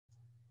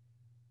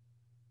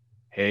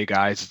Hey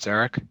guys, it's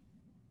Eric.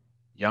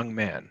 Young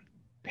man,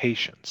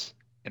 patience,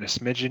 and a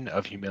smidgen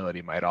of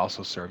humility might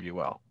also serve you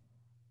well.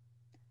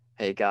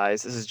 Hey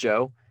guys, this is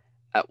Joe.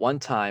 At one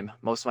time,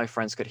 most of my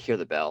friends could hear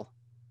the bell,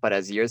 but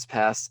as years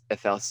passed, it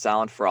fell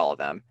silent for all of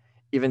them.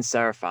 Even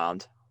Sarah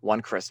found,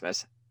 one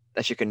Christmas,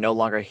 that she could no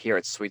longer hear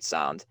its sweet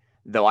sound.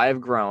 Though I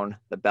have grown,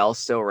 the bell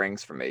still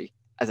rings for me,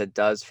 as it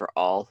does for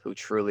all who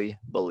truly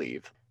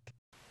believe.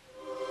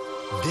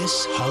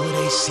 This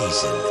holiday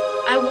season,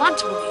 I want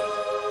to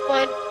believe,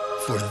 but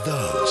for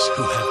those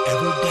who have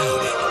ever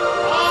doubted,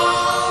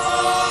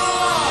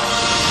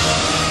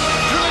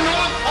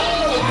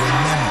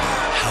 remember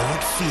how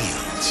it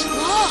feels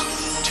look,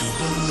 to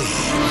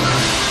believe.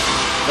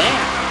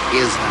 There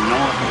is the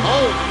North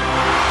Pole.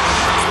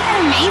 isn't that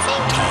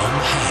amazing? Tom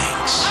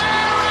Hanks,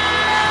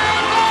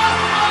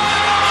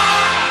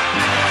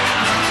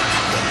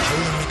 The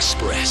Polar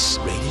Express,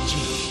 rated G,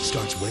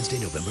 starts Wednesday,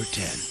 November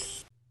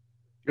 10th.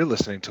 You're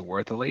listening to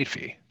Worth a Late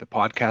Fee, the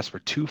podcast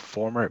where two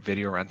former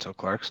video rental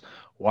clerks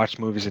watch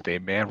movies that they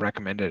may have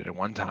recommended at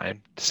one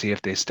time to see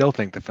if they still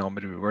think the film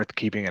would be worth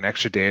keeping an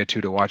extra day or two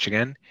to watch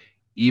again,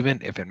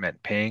 even if it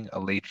meant paying a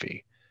late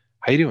fee.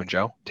 How you doing,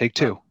 Joe? Take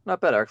Not, two.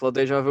 not bad, Eric. A little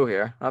deja vu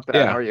here. Not bad.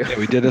 How Yeah, are you? yeah,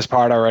 we did this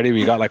part already.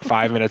 We got like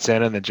 5 minutes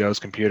in, and then Joe's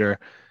computer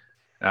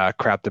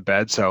crapped the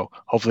bed. So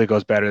hopefully it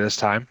goes better this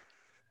time.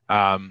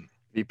 Um,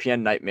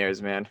 VPN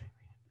nightmares, man.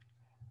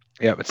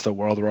 yeah, it's the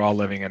world we're all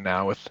living in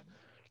now with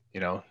you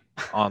know,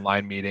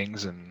 online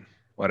meetings and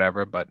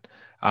whatever. But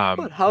But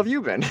um, how have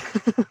you been?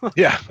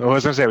 yeah, I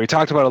was gonna say we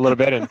talked about it a little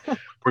bit, and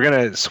we're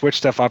gonna switch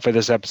stuff up for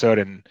this episode.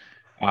 And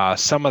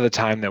some of the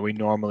time that we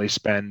normally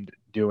spend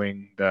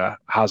doing the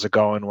 "How's it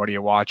going? What are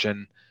you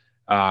watching?"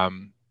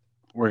 Um,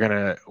 we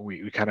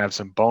kind of have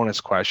some bonus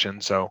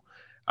questions. So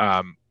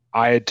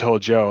I had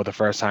told Joe the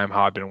first time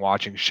how I've been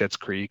watching Schitt's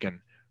Creek and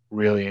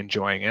really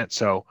enjoying it.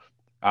 So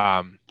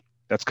um,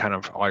 that's kind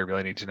of all you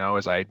really need to know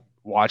is I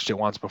watched it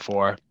once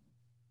before,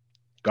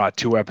 got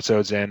 2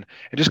 episodes in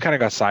and just kind of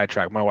got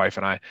sidetracked. My wife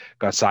and I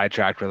got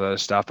sidetracked with other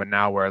stuff, but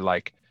now we're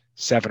like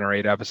 7 or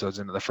 8 episodes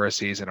into the first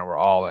season and we're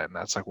all in.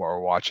 That's like what we're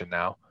watching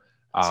now.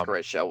 It's a Um,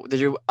 great show. Did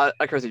you,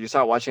 Chris, did you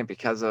start watching it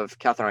because of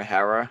Catherine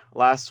O'Hara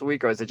last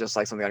week, or is it just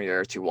like something on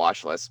your to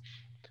watch list?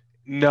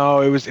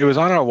 no, it was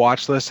on our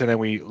watch list, and then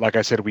we, like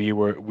I said, we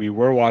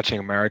were watching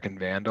American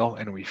Vandal,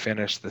 and we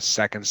finished the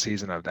second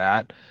season of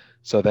that.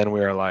 So then we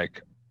were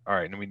like, all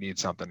right, and we need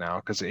something now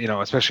because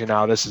especially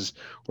now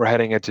we're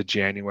heading into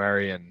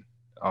January, and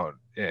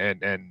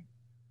and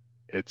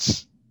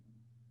it's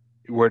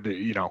we're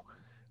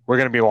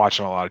going to be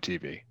watching a lot of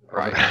TV over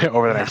Right.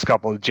 over the next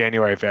couple of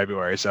January,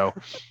 February. So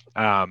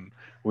um,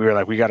 we were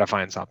like, we got to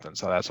find something.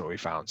 So that's what we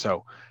found.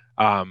 So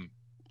um,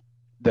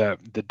 the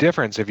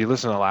difference, if you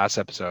listen to the last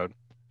episode,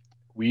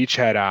 we each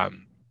had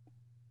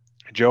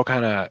Joe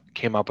kind of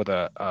came up with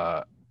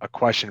a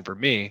question for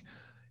me,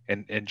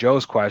 and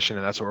Joe's question,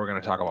 and that's what we're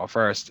going to talk about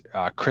first,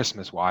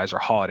 Christmas wise or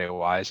holiday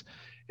wise,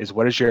 is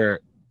what is your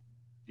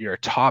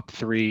top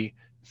three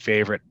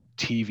favorite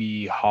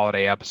TV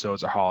holiday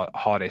episodes or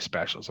holiday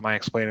specials. Am I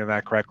explaining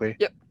that correctly?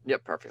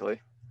 Yep, perfectly.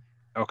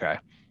 Okay.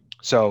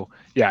 So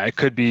yeah, it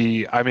could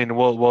be. I mean,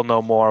 we'll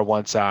know more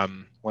once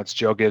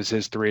Joe gives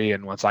his three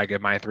and once I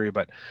give my three.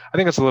 But I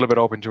think it's a little bit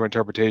open to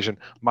interpretation.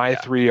 Yeah. My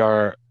three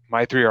are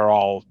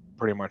all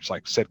pretty much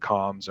like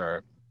sitcoms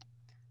or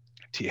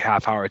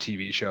half-hour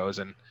TV shows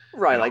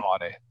Right. and Like,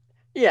 holiday.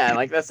 yeah,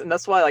 like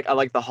that's why like I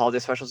like the holiday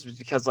specials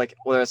because like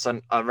whether it's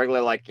a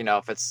regular like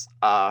if it's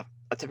a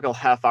typical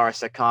half-hour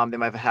sitcom, they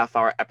might have a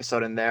half-hour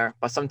episode in there,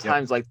 but Yep.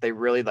 sometimes like they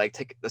really like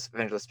take this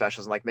advantage of the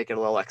specials and like make it a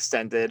little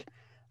extended,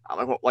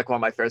 like one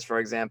of my favorites for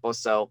example.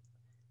 So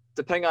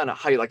depending on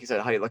how you like you said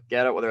how you look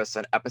at it, whether it's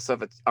an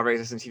episode of a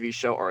regular TV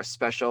show or a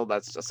special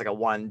that's just like a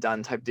one and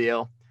done type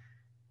deal,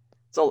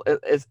 so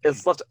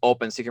it's left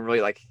open so you can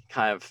really like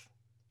kind of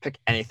pick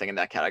anything in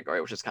that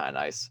category, which is kind of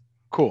nice.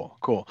 Cool,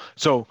 cool.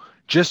 So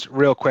just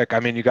real quick, I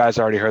mean, you guys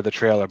already heard the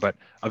trailer, but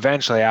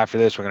eventually after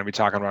this, we're going to be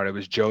talking about it.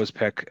 Was Joe's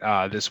pick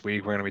this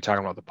week. We're going to be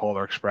talking about the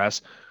Polar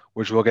Express,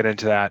 which we'll get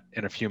into that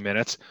in a few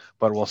minutes.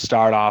 But we'll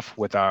start off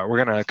with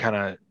we're going to kind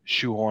of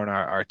shoehorn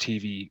our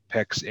TV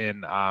picks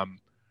in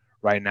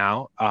right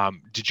now.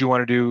 Did you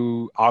want to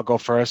do? I'll go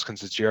first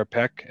since it's your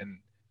pick. And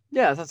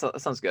Yeah,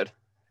 that sounds good.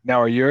 now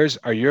are yours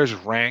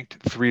ranked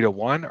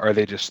 3-1, or are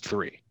they just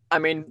three? I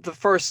mean, the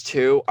first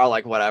two are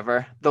like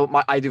whatever. Though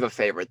I do have a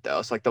favorite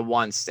though, so like the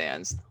one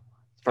stands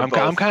for I'm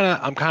both. kind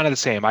of the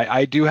same.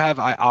 I do have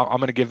I'm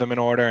going to give them in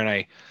order,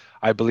 and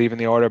I believe in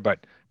the order,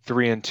 but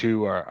three and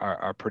two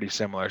are pretty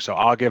similar. So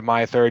I'll give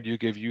my third, you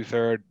give you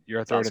third,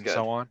 your third, Sounds and good.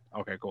 so on.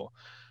 Okay, cool.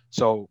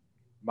 So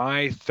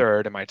my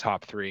third and my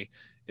top three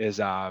is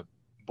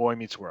Boy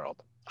Meets World,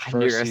 I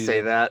knew you first were gonna say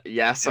season. that.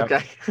 Yes. Yep.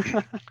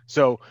 Okay.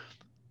 So,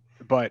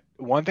 but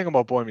one thing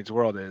about Boy Meets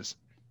World is,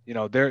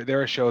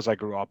 there are shows I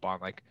grew up on,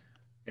 like,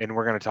 and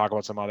we're going to talk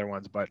about some other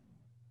ones, but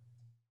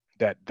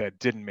that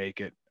didn't make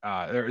it.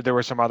 There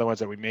were some other ones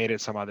that we made it,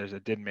 some others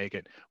that didn't make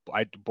it.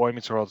 Boy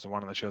Meets World is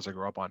one of the shows I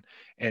grew up on,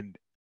 and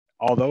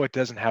although it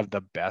doesn't have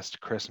the best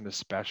Christmas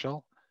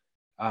special,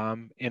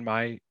 in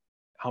my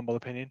humble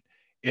opinion,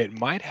 it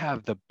might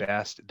have the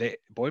best.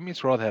 Boy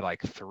Meets World had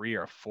like 3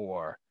 or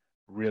 4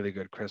 really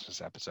good Christmas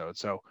episodes,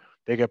 so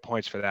they get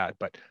points for that.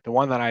 But the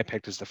one that I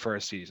picked is the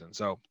first season.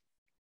 So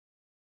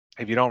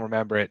if you don't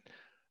remember it,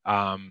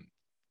 um,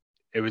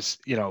 it was,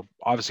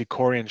 obviously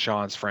Corey and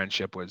Sean's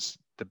friendship was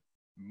the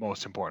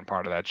most important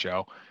part of that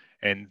show.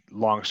 And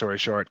long story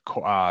short,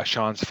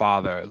 Sean's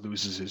father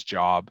loses his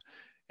job,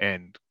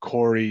 and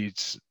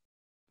Corey's,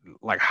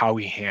 like, how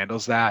he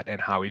handles that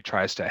and how he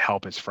tries to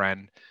help his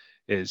friend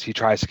is he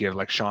tries to give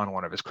like Sean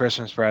one of his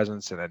Christmas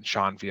presents, and then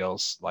Sean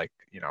feels like,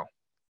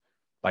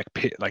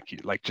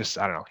 like just,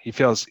 I don't know, he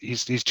feels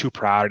he's too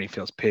proud and he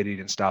feels pitied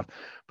and stuff.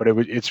 But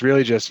it's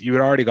really just, you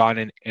had already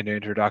gotten an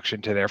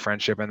introduction to their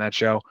friendship in that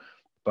show,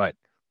 but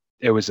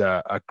it was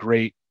a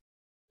great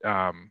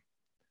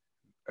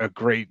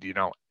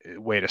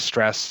way to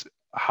stress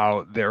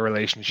how their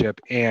relationship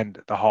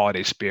and the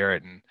holiday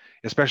spirit, and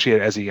especially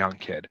as a young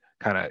kid,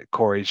 kind of,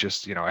 Corey's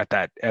just, at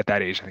that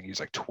age, I think he's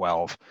like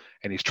 12,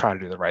 and he's trying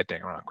to do the right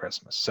thing around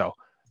Christmas. So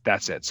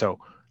that's it. So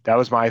that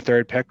was my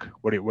third pick.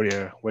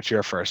 What's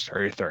your first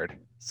or your third?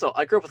 So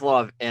I grew up with a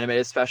lot of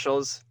animated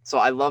specials, so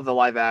I love the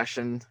live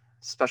action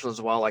specials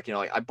as well. Like,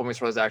 like Boy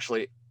Meets World is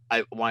actually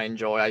what I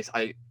enjoy.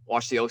 I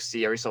watch the OC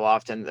every so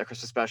often, the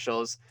Christmas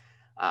specials.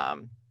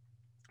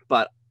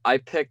 But I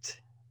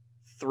picked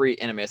 3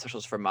 animated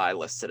specials for my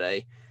list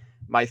today.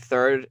 My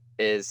third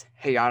is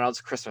Hey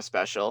Arnold's Christmas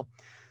special.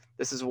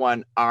 This is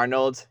when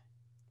Arnold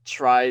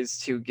tries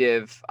to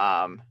give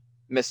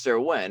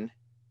Mr. Wynn,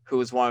 who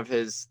is one of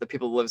the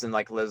people who lives in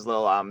like his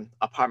little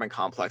apartment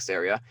complex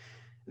area,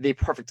 the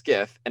perfect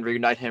gift and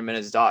reunite him and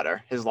his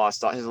daughter, his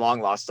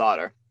long lost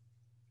daughter.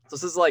 So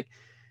this is like,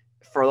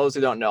 for those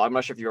who don't know, I'm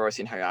not sure if you've ever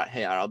seen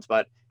Hey Arnold,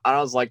 but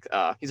Arnold's like,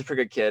 he's a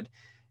pretty good kid.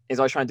 He's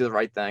always trying to do the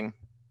right thing.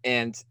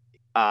 And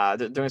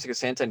they're doing Secret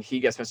Santa, and he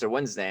gets Mr.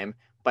 Wynn's name,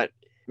 but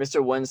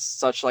Mr. Wynn's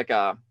such like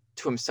a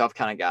to himself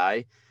kind of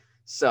guy.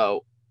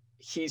 So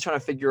he's trying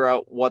to figure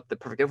out what the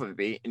perfect gift would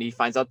be. And he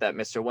finds out that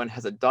Mr. Wynn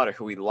has a daughter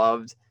who he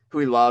loves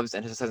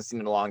and just hasn't seen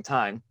in a long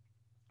time.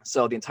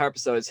 So the entire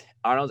episode is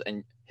Arnold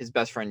and his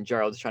best friend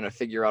Gerald trying to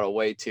figure out a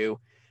way to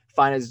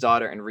find his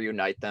daughter and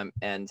reunite them.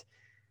 And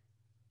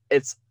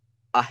it's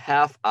a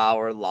half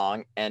hour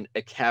long, and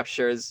it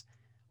captures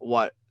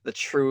what the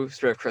true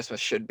spirit of Christmas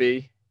should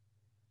be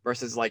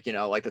versus like,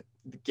 like the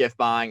gift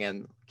buying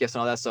and gifts and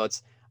all that. So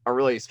it's a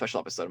really special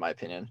episode in my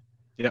opinion.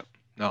 Yep.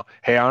 No.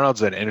 Hey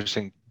Arnold's an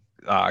interesting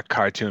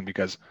cartoon,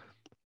 because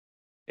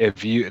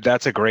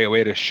that's a great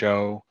way to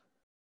show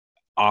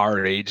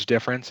our age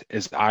difference.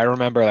 Is I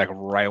remember like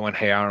right when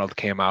Hey Arnold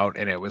came out,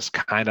 and it was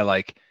kind of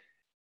like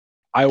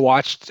I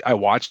watched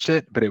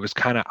it, but it was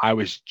kind of, I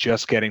was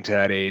just getting to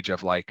that age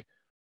of like,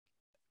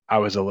 I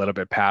was a little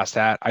bit past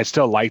that. I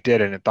still liked it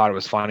and I thought it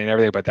was funny and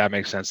everything, but that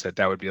makes sense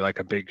that would be like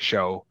a big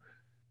show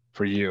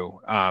for you.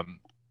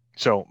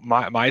 So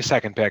my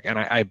second pick, and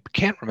I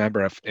can't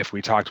remember if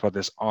we talked about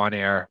this on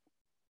air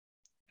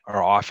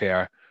or off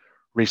air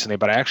recently,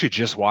 but I actually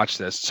just watched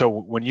this. So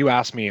when you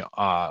asked me,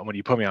 when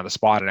you put me on the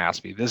spot and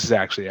asked me, this is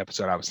actually the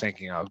episode I was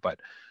thinking of, but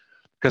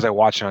because I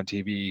watched it on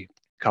TV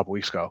a couple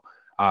weeks ago,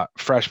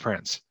 Fresh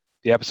Prince.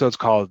 The episode's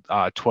called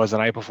 "'Twas the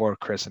Night Before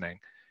Christening,"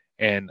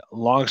 and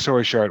long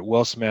story short,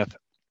 Will Smith,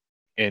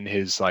 in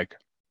his like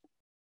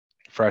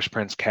Fresh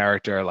Prince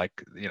character, like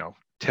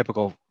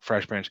typical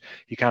Fresh Prince,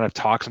 he kind of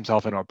talks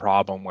himself into a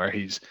problem where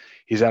he's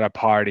at a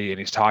party and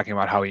he's talking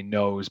about how he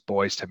knows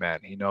Boys to Men.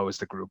 He knows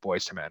the group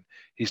Boys to Men.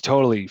 He's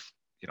totally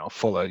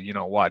full of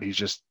he's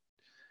just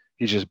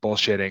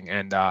bullshitting,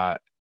 and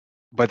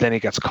but then he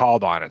gets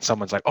called on it.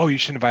 Someone's like, "Oh, you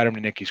should invite him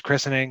to Nikki's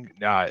christening."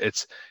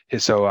 It's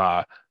his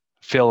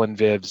Phil and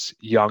Viv's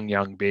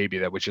young baby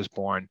that was just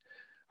born.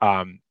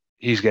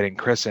 He's getting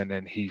christened,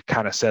 and he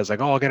kind of says like,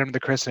 "Oh, I'll get him to the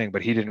christening,"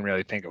 but he didn't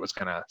really think it was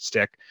gonna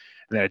stick,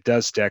 and then it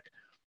does stick.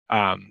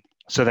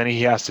 So then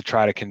he has to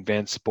try to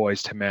convince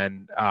Boys to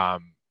Men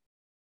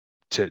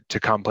to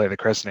come play the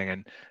christening,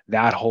 and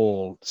that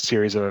whole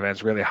series of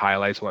events really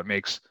highlights what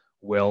makes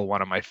Will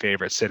one of my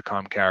favorite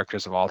sitcom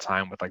characters of all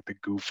time, with like the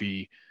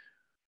goofy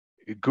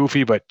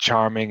but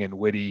charming and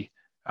witty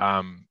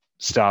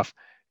stuff.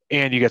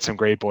 And you get some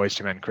great Boys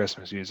to Men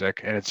Christmas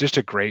music, and it's just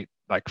a great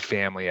like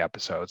family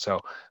episode. So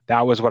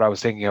that was what I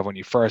was thinking of when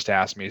you first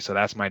asked me. So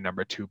that's my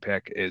number 2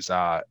 pick, is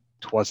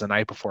 "'Twas the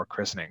Night Before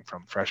Christening"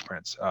 from Fresh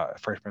Prince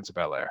of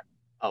Bel-Air.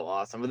 Oh,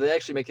 awesome! Would they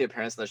actually make the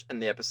appearance in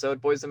the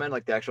episode Boys to Men,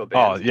 like the actual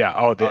band? Oh yeah.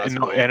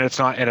 Cool. And it's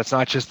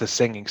not just the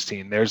singing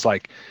scene. There's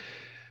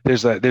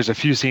a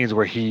few scenes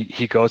where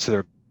he goes to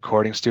the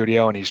recording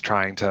studio, and he's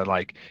trying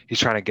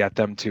to get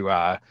them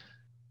to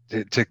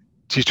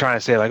he's trying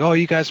to say like, "Oh,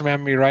 you guys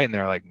remember me, right?" And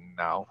they're like,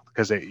 "No,"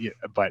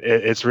 but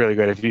it's really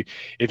good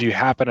if you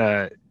happen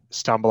to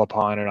stumble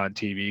upon it on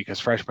TV, because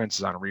Fresh Prince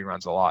is on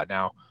reruns a lot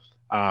now,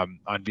 on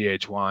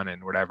VH1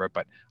 and whatever.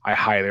 But I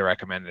highly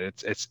recommend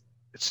it. It's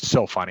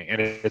so funny, and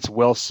it's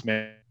Will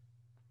Smith.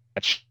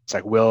 It's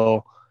like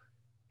Will.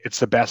 It's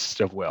the best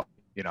of Will,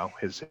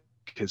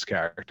 his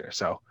character.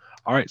 So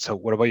all right. So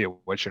what about you?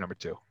 What's your number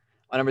 2?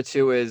 My number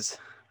 2 is,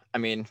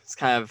 it's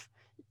kind of,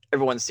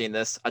 everyone's seen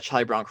this, A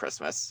Charlie Brown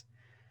Christmas.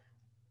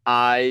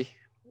 I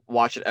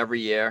watch it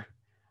every year.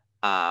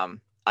 I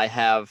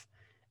have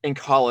in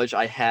college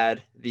I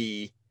had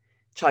the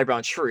Charlie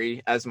Brown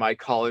tree as my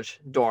college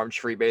dorm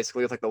tree,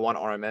 basically with like the one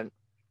ornament.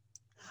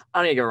 I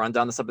don't need to give a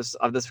rundown of this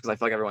because I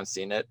feel like everyone's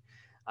seen it.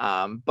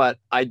 But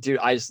I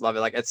just love it.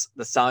 Like it's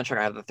the soundtrack.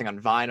 I have the thing on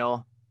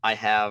vinyl. I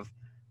have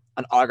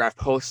an autographed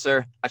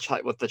poster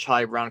with the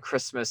Charlie Brown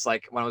Christmas,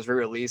 like when it was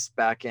re-released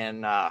back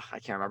in I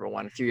can't remember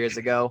when, a few years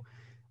ago.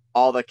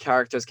 All the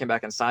characters came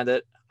back and signed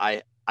it.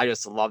 I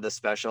just love this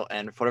special,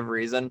 and for whatever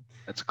reason,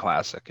 It's a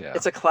classic. Yeah.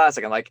 it's a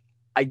classic. And like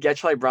I get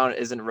Charlie Brown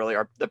isn't really,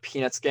 or the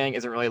Peanuts gang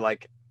isn't really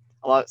like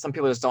some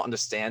people just don't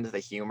understand the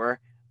humor,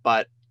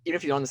 but even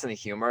if you don't understand the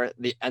humor,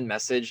 the end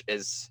message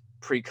is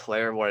pretty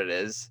clear of what it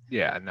is.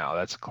 Yeah. No,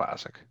 that's a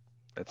classic.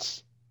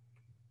 That's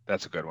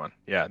a good one.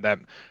 Yeah. That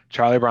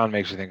Charlie Brown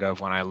makes me think of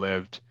when I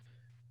lived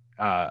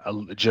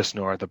just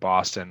north of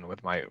Boston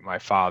with my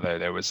father.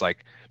 There was like,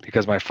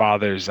 because my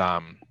father's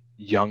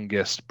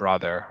youngest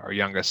brother or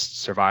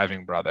youngest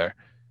surviving brother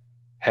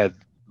had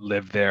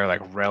lived there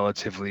like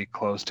relatively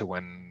close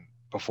to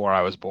before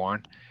I was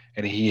born.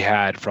 And he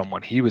had, from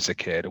when he was a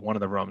kid, one of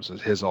the rooms was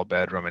his old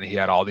bedroom, and he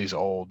had all these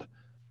old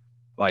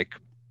like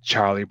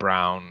Charlie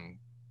Brown,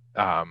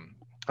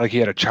 like he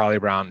had a Charlie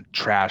Brown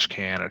trash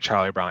can, a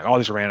Charlie Brown, like all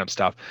this random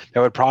stuff that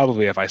would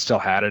probably, if I still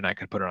had it and I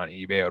could put it on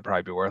eBay, it would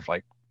probably be worth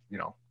like,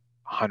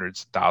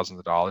 hundreds, thousands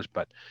of dollars.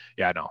 But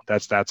yeah, no,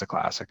 that's a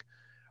classic.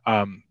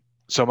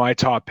 So my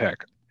top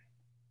pick,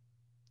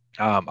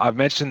 I've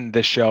mentioned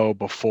this show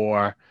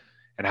before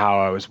and how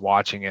I was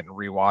watching it and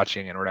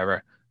rewatching and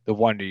whatever. The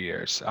Wonder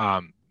Years,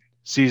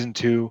 season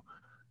 2,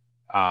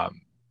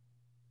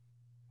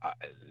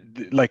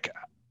 like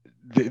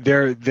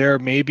there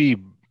may be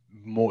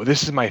more.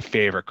 This is my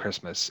favorite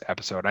Christmas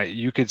episode.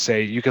 You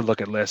could look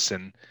at lists,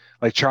 and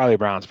like Charlie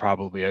Brown's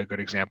probably a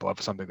good example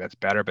of something that's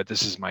better, but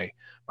this is my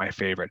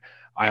favorite.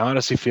 I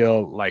honestly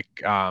feel like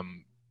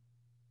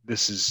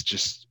this is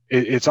just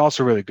it's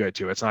also really good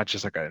too. It's not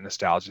just like a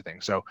nostalgia thing.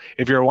 So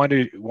if you're a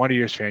Wonder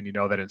Years fan, you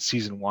know that in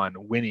season 1,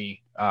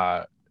 Winnie,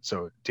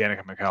 so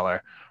Danica McKellar,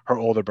 her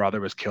older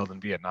brother was killed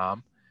in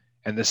Vietnam,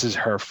 and this is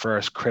her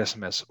first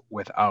Christmas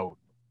without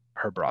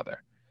her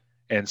brother.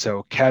 And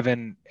so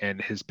Kevin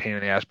and his pain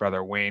in the ass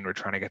brother Wayne were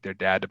trying to get their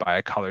dad to buy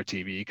a color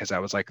TV because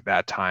that was like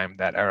that time,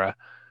 that era,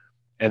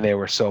 and they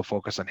were so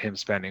focused on him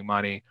spending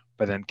money.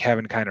 But then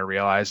Kevin kind of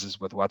realizes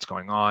with what's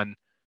going on,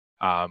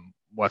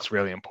 what's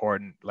really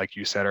important, like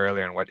you said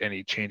earlier, and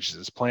he changes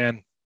his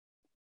plan.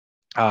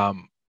 A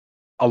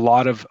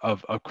lot of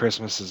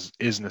Christmas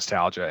is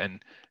nostalgia,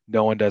 and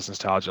no one does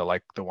nostalgia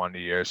like the Wonder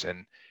Years.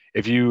 And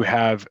if you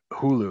have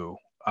Hulu,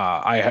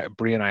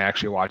 Bree and I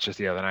actually watched this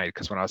the other night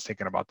because when I was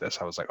thinking about this,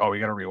 I was like, oh, we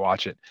got to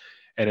rewatch it.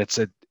 And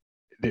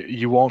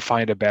you won't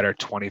find a better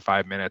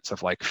 25 minutes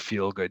of like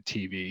feel good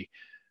TV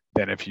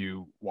than if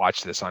you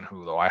watch this on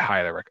Hulu. I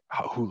highly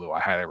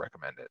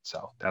recommend it.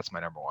 So that's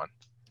my number one.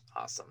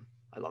 Awesome.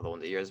 I love the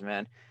Wonder Years,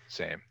 man.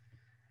 Same.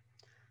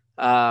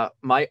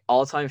 My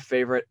all-time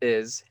favorite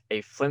is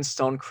A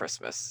Flintstone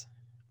Christmas.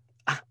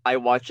 I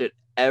watch it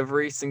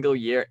every single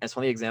year. And it's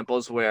one of the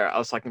examples where I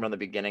was talking about in the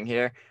beginning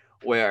here,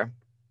 where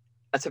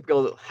a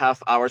typical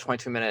half hour,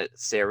 22-minute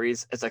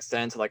series is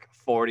extended to like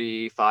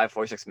 45,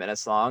 46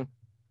 minutes long.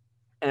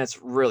 And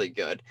it's really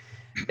good.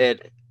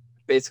 It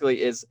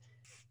basically is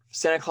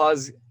Santa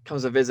Claus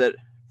comes to visit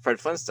Fred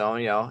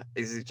Flintstone,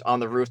 he's on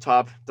the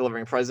rooftop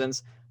delivering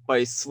presents, but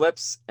he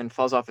slips and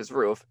falls off his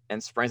roof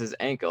and sprains his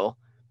ankle,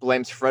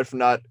 blames Fred for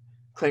not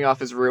cleaning off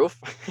his roof.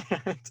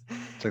 It's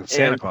like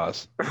Santa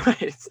Claus.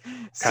 Right.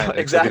 So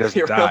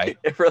exactly.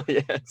 It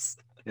really is.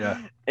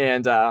 Yeah.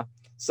 And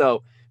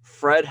so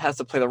Fred has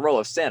to play the role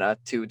of Santa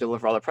to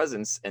deliver all the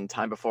presents in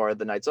time before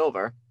the night's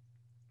over.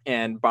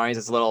 And Barney's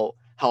his little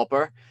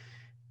helper.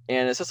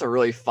 And it's just a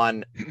really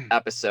fun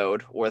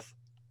episode with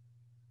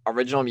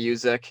original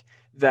music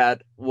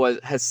that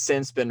has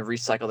since been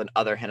recycled in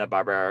other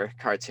Hanna-Barbera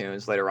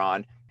cartoons later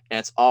on. And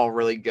it's all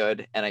really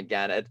good. And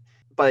again,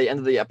 by the end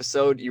of the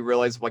episode, you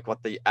realize like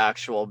what the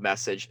actual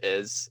message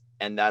is.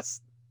 And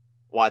that's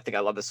why I think I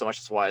love this so much.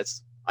 That's why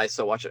I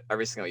still watch it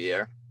every single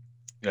year.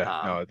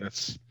 Yeah,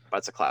 but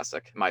it's a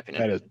classic, in my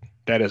opinion.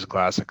 That is a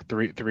classic.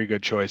 Three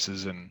good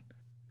choices, and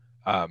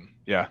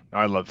yeah,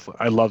 I love the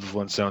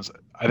Flintstones.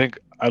 I think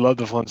I love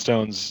the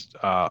Flintstones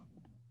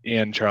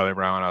and Charlie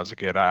Brown when I was a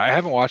kid. I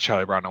haven't watched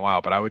Charlie Brown in a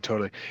while, but I would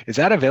totally. Is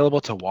that available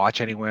to watch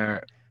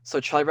anywhere? So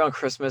Charlie Brown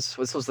Christmas,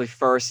 this was the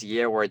first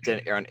year where it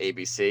didn't air on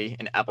ABC,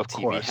 and Apple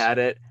TV had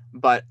it,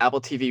 but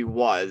Apple TV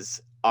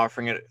was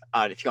offering it.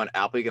 If you go on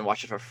Apple, you can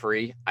watch it for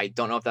free. I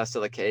don't know if that's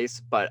still the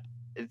case, but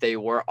they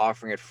were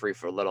offering it free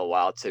for a little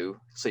while too,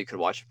 so you could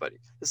watch it. But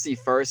this is the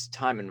first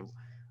time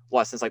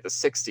since like the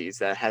 60s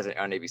that hasn't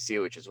on ABC,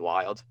 which is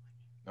wild.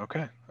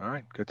 Okay. All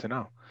right. Good to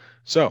know.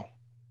 So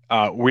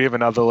we have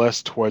another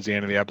list towards the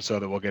end of the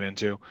episode that we'll get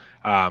into.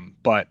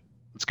 But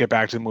let's get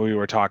back to the movie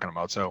we're talking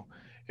about. So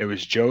it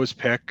was Joe's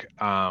pick.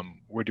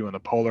 We're doing the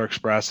Polar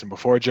Express. And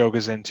before Joe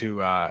gets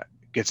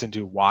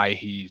into why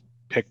he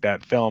picked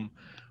that film,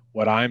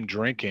 what I'm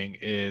drinking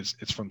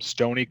it's from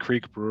Stony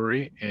Creek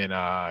Brewery in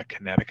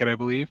Connecticut, I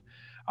believe.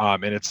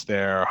 And it's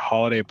their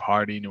holiday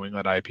party New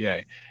England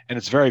IPA, and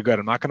it's very good.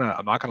 I'm not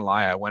gonna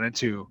lie. I went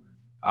into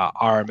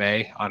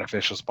RMA,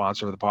 unofficial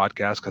sponsor of the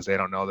podcast, because they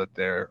don't know that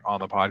they're on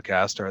the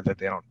podcast, or that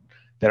they don't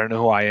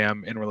know who I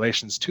am in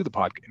relation to the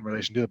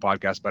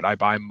podcast. But I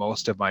buy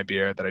most of my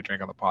beer that I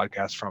drink on the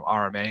podcast from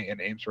RMA in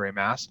Amesbury,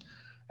 Mass.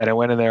 And I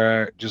went in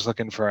there just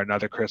looking for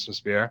another Christmas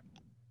beer,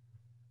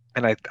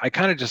 and I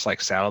kind of just like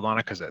settled on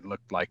it because it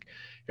looked like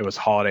it was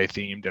holiday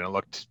themed and it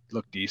looked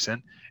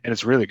decent, and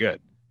it's really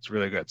good. It's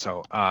really good.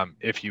 So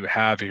if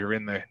you're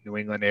in the New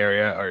England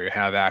area or you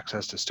have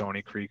access to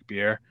Stony Creek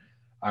beer,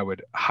 I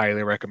would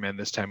highly recommend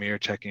this time of year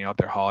checking out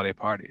their holiday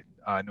party,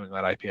 New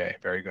England IPA.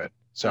 Very good.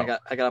 So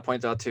I gotta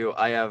point out too,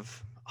 I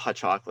have hot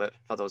chocolate.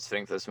 Thought that was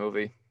fitting for this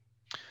movie.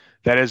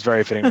 that is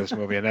very fitting for this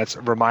movie, and that's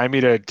remind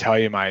me to tell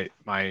you my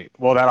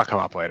well, that'll come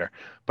up later.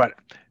 But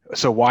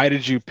so why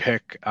did you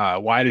pick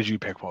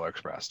Polar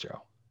Express,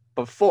 Joe?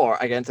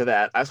 Before I get into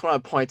that, I just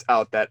want to point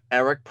out that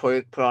Eric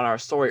put on our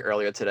story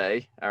earlier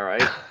today. All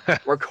right,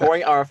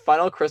 recording our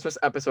final Christmas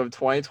episode of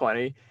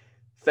 2020.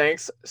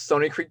 Thanks,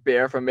 Stony Creek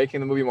Beer, for making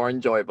the movie more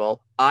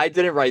enjoyable. I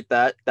didn't write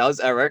that. That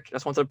was Eric.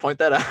 Just wanted to point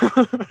that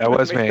out. That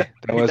was me.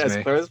 That was as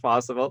me. clear as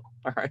possible.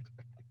 All right.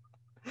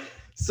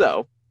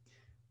 So,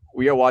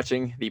 we are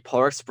watching the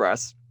Polar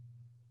Express,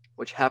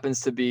 which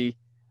happens to be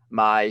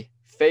my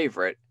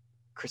favorite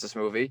Christmas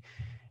movie,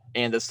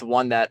 and it's the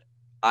one that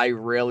I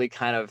really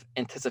kind of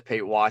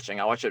anticipate watching.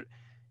 I watch it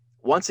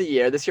once a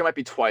year. This year might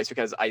be twice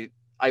because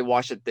I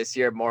watched it this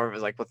year more of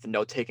as like with the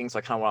note taking, so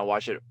I kind of want to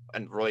watch it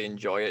and really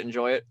enjoy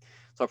it.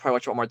 So I'll probably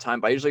watch it one more time.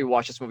 But I usually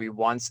watch this movie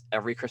once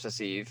every Christmas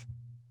Eve.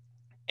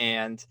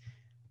 And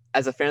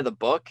as a fan of the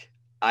book,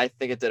 I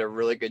think it did a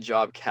really good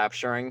job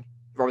capturing.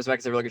 Robert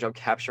Zemeckis did a really good job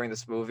capturing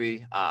this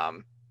movie,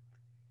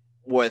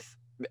 with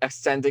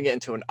extending it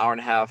into an hour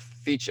and a half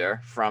feature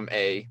from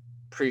a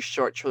pretty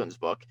short children's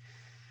book.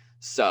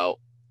 So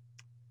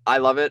I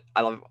love it.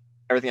 I love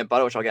everything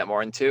about it, which I'll get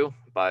more into.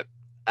 But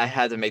I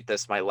had to make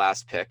this my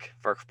last pick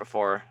for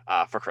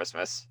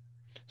Christmas.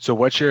 So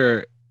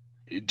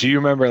do you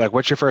remember, like,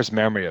 what's your first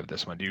memory of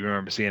this one? Do you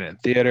remember seeing it in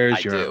theaters?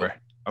 I do. Remember?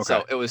 Okay.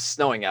 So it was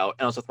snowing out,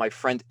 and I was with my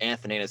friend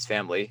Anthony and his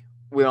family.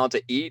 We went out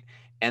to eat,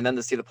 and then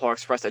to see the Polar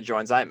Express at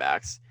Jones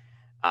IMAX.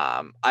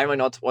 I don't really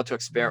know what to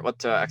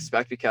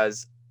expect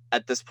because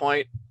at this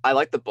point I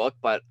like the book,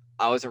 but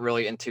I wasn't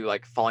really into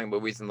like following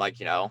movies and like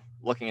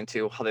looking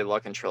into how they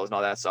look and trailers and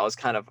all that. So I was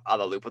kind of out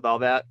of the loop with all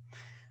that.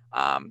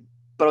 But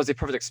it was a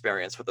perfect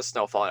experience with the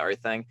snowfall and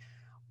everything.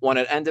 When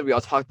it ended, we all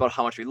talked about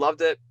how much we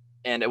loved it,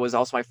 and it was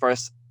also my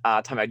first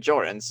time at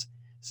Jordan's.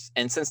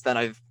 And since then,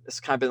 it's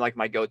kind of been like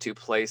my go-to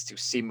place to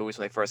see movies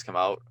when they first come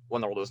out,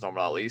 when the world was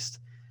normal at least.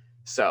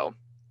 So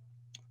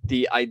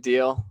the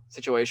ideal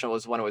situation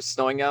was when it was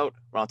snowing out,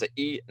 went out to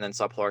eat, and then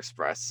saw Polar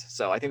Express.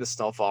 So I think the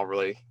snowfall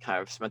really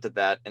kind of cemented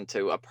that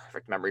into a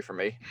perfect memory for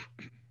me.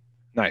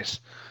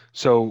 Nice.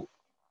 So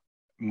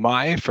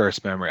my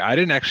first memory, I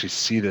didn't actually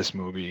see this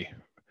movie.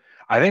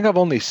 I think I've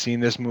only seen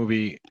this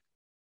movie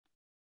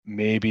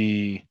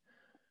maybe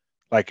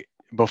like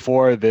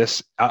before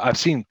this. I've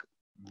seen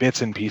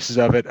bits and pieces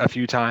of it a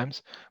few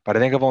times, but I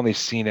think I've only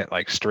seen it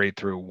like straight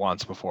through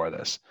once before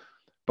this.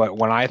 But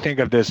when I think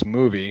of this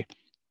movie,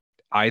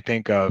 I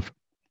think of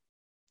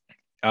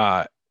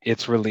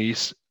its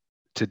release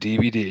to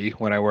DVD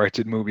when I worked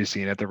at Movie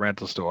Scene at the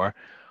rental store.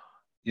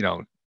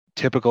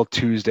 Typical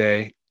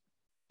Tuesday,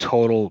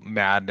 total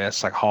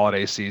madness, like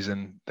holiday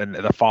season. Then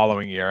the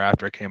following year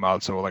after it came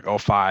out, so like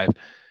 2005,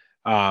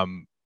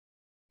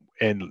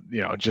 and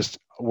just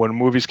when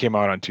movies came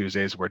out on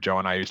Tuesdays where Joe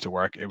and I used to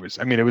work, it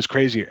was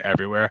crazy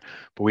everywhere.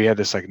 But we had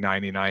this like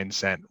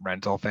 99-cent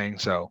rental thing,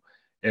 so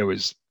it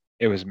was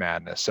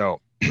madness.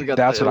 So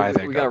that's what I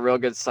think. We got a real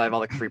good sight of all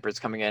the creepers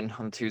coming in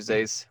on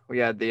Tuesdays. We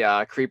had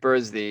the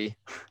creepers, the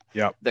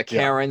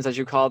Karens, as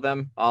you call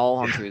them, all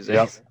on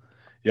Tuesdays.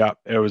 Yeah,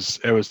 it was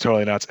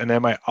totally nuts. And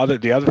then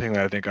the other thing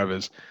that I think of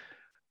is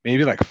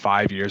maybe like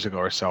 5 years ago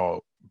or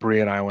so,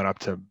 Bree and I went up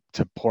to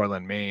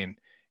Portland, Maine,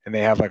 and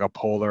they have like a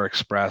Polar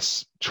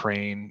Express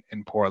train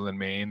in Portland,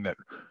 Maine.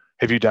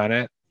 Have you done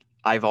it?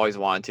 I've always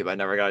wanted to, but I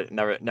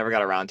never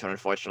got around to it,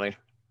 unfortunately.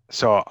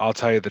 So I'll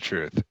tell you the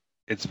truth.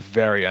 It's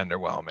very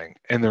underwhelming.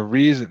 And the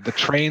reason the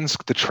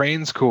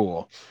train's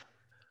cool,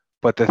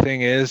 but the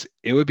thing is,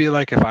 it would be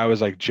like if I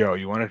was like, Joe,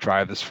 you want to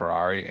drive this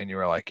Ferrari? And you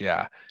were like,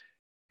 yeah.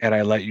 And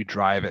I let you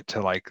drive it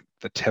to like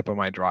the tip of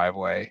my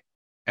driveway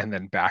and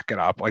then back it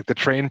up. Like the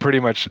train pretty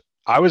much,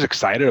 I was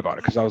excited about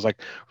it because I was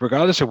like,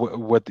 regardless of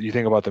what you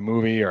think about the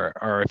movie or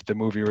if the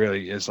movie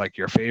really is like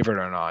your favorite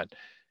or not,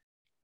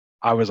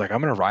 I was like, I'm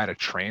going to ride a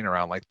train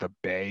around like the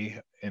bay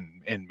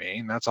in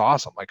Maine. That's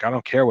awesome. Like, I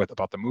don't care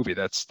about the movie.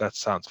 That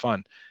sounds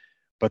fun.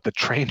 But the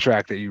train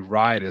track that you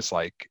ride is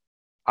like,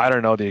 I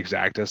don't know the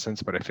exact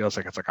distance, but it feels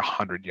like it's like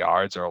 100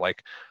 yards or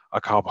like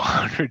a couple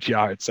 100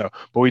 yards. So,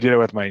 but we did it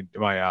with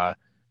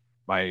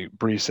my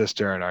Bree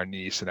sister and our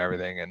niece and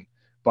everything.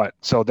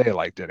 So they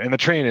liked it. And the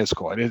train is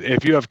cool. And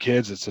if you have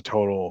kids, it's a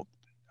total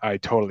I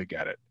totally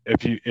get it.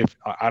 If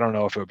I don't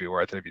know if it would be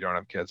worth it if you don't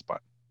have kids,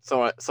 but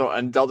So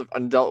an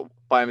adult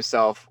by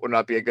himself would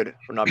not be a good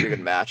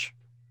match.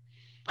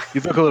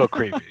 you look a little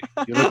creepy.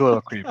 You look a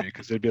little creepy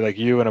because it'd be like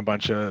you and a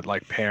bunch of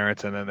like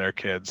parents and then their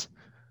kids.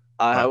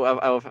 The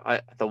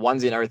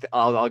onesie and everything.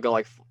 I'll go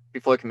like be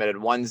fully committed.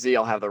 Onesie.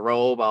 I'll have the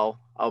robe.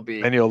 I'll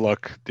be. And you'll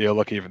look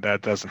even.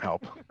 That doesn't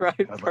help. Right.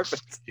 That looks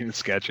Perfect. even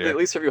sketchy. They at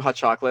least serve you hot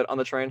chocolate on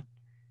the train.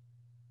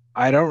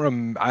 I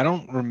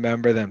don't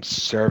remember them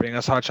serving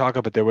us hot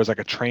chocolate, but there was like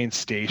a train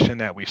station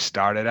that we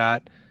started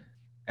at,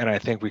 and I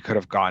think we could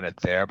have gotten it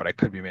there, but I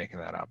could be making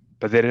that up.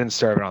 But they didn't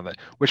serve it on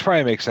which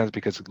probably makes sense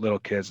because little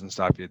kids and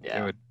stuff, it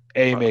would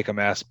A, make a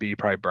mess, B,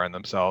 probably burn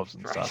themselves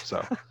and stuff.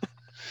 So,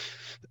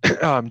 do you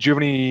have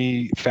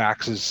any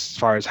facts as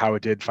far as how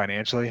it did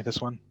financially, this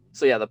one?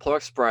 So yeah, the Polar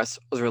Express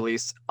was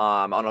released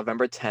on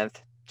November 10th,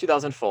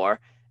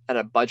 2004, at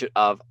a budget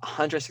of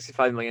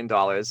 $165 million,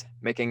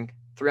 making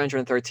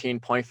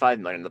 $313.5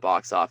 million in the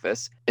box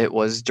office. It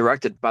was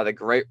directed by the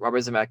great Robert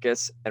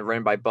Zemeckis and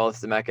written by both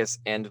Zemeckis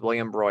and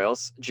William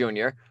Broyles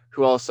Jr.,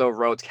 who also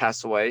wrote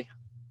Castaway,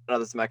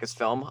 another Zemeckis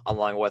film,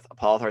 along with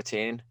Apollo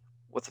 13,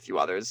 with a few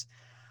others.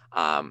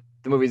 The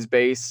movie is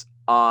based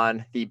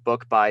on the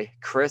book by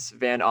Chris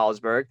Van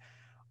Allsburg,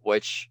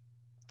 which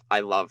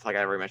I love, like I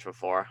already mentioned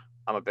before.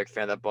 I'm a big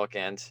fan of that book,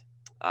 and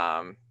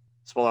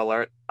spoiler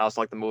alert, I also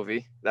like the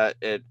movie that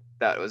it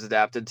was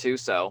adapted to.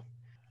 So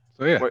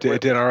yeah,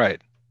 it did all right.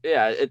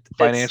 Yeah, it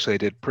financially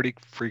did pretty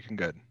freaking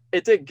good.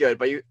 It did good,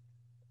 but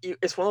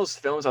it's one of those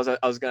films. I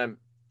was gonna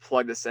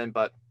plug this in,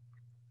 but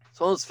it's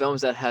one of those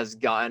films that has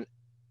gotten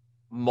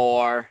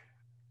more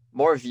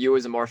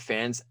viewers and more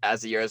fans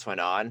as the years went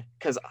on.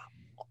 Because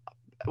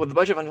with the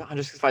budget of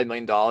 $165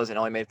 million and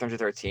only made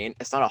 313,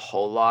 it's not a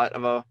whole lot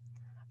of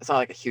it's not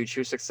like a huge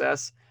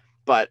success.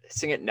 But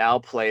seeing it now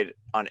played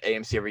on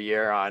AMC every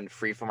year, on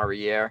Freeform every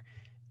year,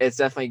 it's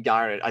definitely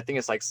garnered. I think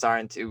it's like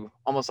starting to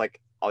almost like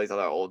all these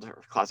other old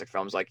classic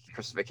films like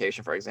Christmas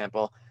Vacation, for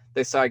example,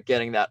 they start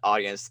getting that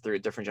audience through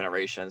different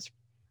generations.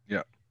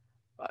 Yeah.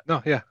 But,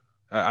 no, yeah,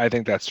 I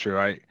think that's true.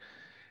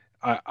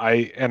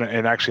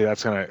 And actually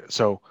that's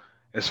so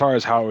as far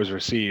as how it was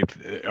received,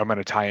 I'm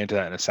gonna tie into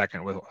that in a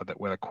second with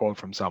a quote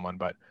from someone,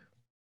 but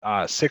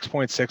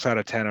 6.6 out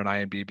of 10 on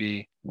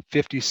IMDb,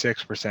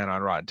 56%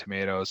 on Rotten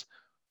Tomatoes,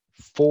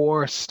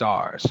 4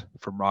 stars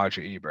from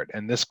Roger Ebert.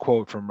 And this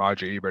quote from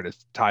Roger Ebert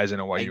ties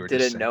into what you were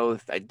just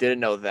saying. I didn't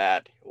know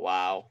that.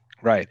 Wow.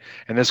 Right.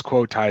 And this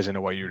quote ties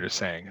into what you were just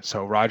saying.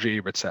 So Roger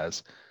Ebert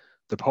says,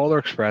 "The Polar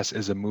Express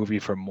is a movie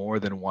for more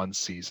than one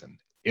season.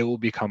 It will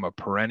become a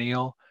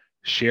perennial,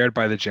 shared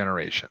by the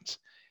generations.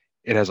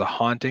 It has a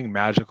haunting,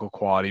 magical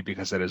quality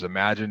because it has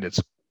imagined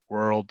its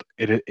world.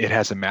 It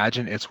has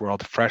imagined its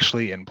world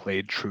freshly and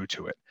played true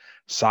to it,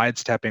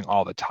 sidestepping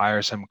all the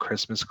tiresome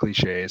Christmas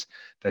cliches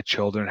that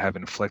children have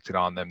inflicted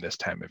on them this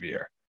time of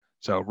year."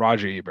 So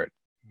Roger Ebert,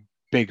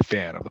 big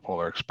fan of the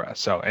Polar Express.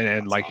 So,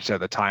 and like you said,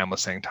 the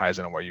timeless thing ties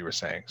into what you were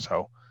saying.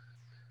 So,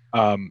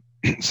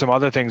 some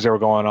other things that were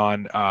going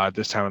on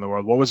this time in the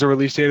world. What was the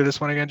release date of this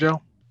one again,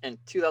 Joe? In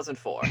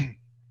 2004.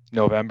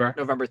 November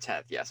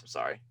 10th. Yes, I'm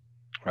sorry.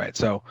 Right.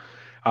 So,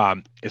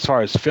 as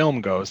far as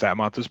film goes, that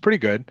month was pretty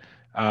good.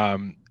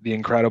 The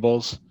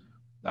Incredibles,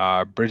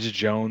 Bridget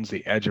Jones,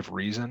 The Edge of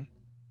Reason,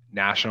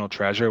 National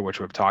Treasure,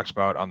 which we've talked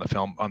about on the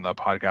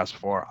podcast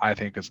before. I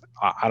think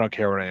I don't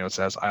care what anyone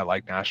says. I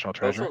like National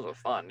Treasure. Those were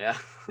fun, yeah.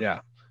 Yeah.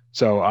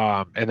 So,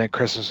 and then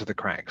Christmas with the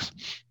Cranks.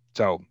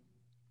 So,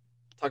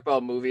 talk about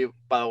a movie,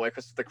 by the way,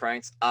 Christmas with the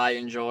Cranks, I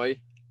enjoy,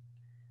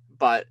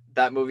 but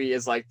that movie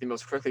is like the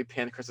most quickly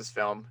panned Christmas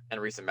film in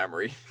recent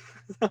memory.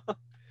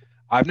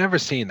 I've never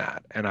seen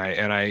that, and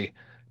I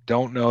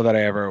don't know that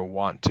I ever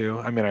want to.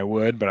 I mean, I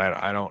would, but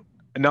I don't.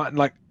 Not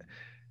like,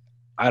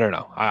 I don't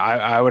know.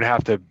 I would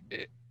have to,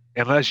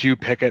 unless you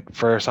pick it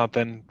for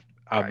something.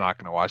 I'm not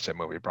going to watch that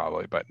movie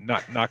probably, but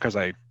not because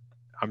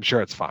I'm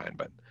sure it's fine,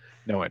 but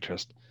no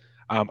interest.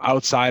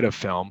 Outside of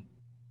film,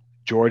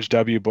 George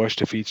W. Bush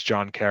defeats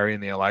John Kerry in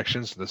the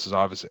election. So this is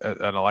obviously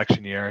an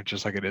election year,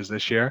 just like it is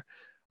this year.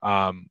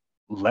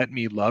 Let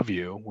Me Love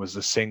You was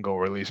the single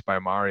released by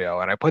Mario.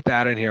 And I put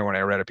that in here when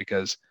I read it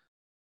because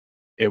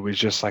it was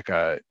just like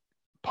a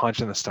punch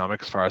in the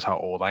stomach as far as how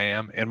old I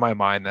am. In my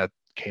mind, that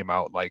came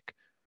out like,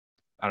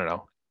 I don't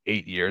know,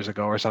 8 years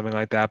ago or something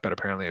like that, but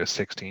apparently it was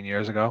 16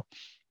 years ago.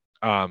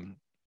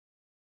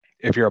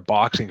 If you're a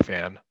boxing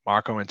fan,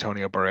 Marco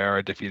Antonio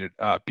Barrera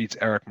beats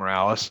Eric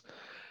Morales,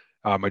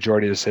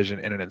 majority decision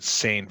in an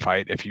insane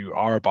fight. If you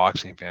are a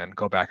boxing fan,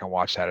 go back and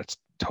watch that. It's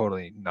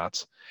totally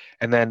nuts.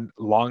 And then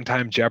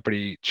longtime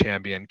Jeopardy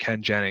champion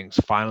Ken Jennings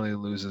finally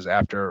loses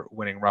after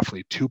winning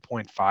roughly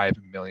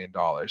 $2.5 million.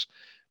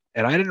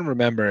 And I didn't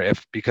remember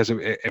because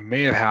it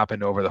may have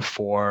happened over the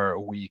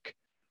 4-week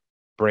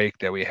break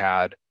that we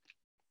had,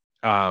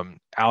 Alex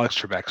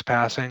Trebek's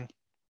passing,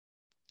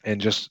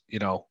 and just,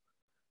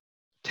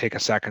 take a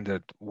second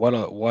to what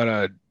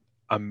a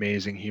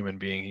amazing human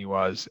being he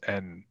was.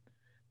 And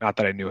not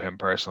that I knew him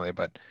personally,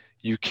 but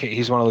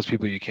he's one of those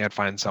people you can't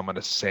find someone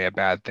to say a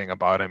bad thing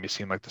about him. He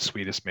seemed like the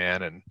sweetest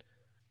man, and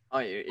Oh,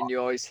 and you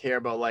always hear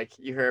about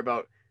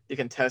the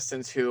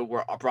contestants who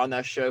were up on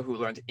that show who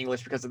learned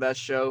English because of that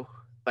show.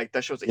 Like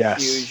that show's a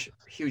Yes.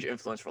 huge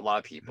influence for a lot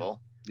of people.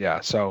 Yeah.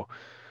 So,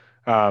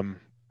 um,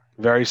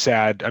 very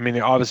sad. I mean,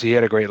 obviously he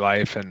had a great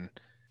life, and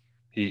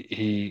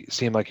he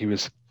seemed like he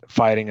was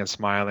fighting and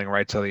smiling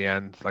right till the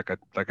end, like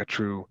a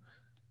true,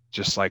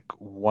 just like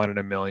one in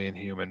a million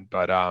human.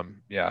 But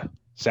yeah,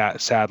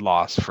 sad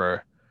loss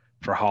for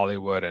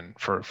Hollywood and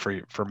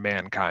for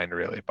mankind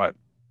really. But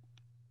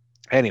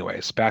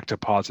anyways, back to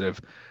positive.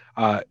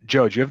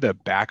 Joe, do you have the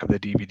back of the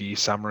DVD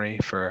summary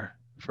for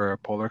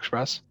Polar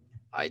Express?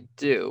 I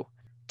do.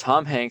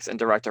 Tom Hanks and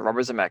director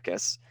Robert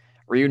Zemeckis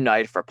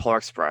reunite for Polar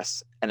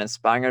Express, an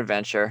inspiring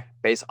adventure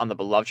based on the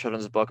beloved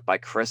children's book by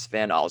Chris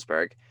Van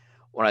Allsburg.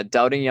 When a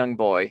doubting young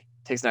boy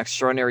takes an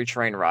extraordinary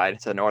train ride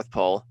to the North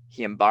Pole,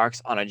 he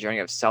embarks on a journey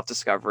of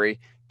self-discovery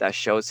that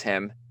shows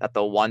him that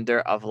the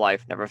wonder of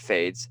life never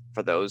fades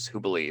for those who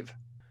believe.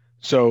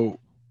 So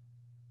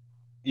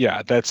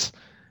yeah,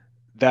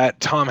 that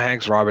Tom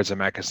Hanks Robert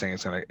Zemeckis thing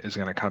is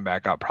gonna come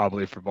back up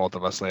probably for both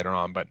of us later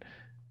on. But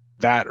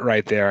that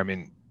right there, I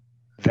mean,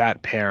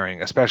 that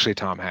pairing, especially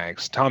Tom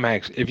Hanks. Tom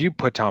Hanks, if you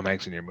put Tom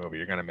Hanks in your movie,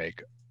 you're gonna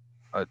make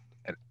a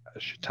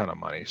shit ton of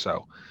money.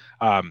 So,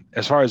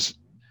 as far as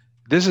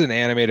this is an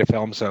animated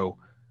film, so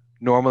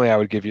normally I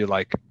would give you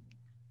like,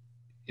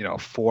 you know,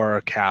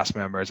 4 cast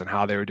members and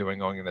how they were doing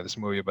going into this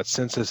movie. But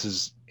since this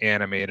is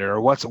animated, or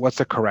what's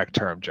the correct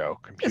term, Joe?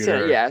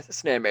 Computer.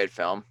 It's an animated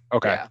film.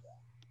 Okay. Yeah.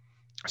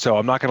 So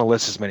I'm not going to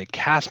list as many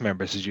cast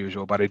members as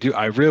usual, but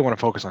I really want to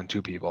focus on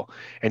 2 people,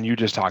 and you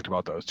just talked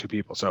about those 2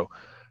 people. So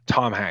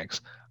Tom Hanks,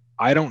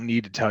 I don't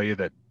need to tell you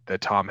that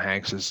Tom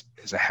Hanks is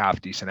a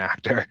half decent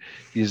actor.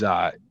 He's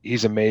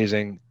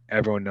amazing.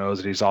 Everyone knows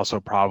that he's also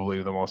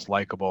probably the most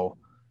likable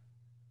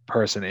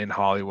person in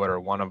Hollywood,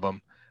 or one of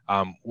them.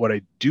 What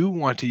I do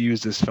want to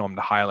use this film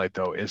to highlight,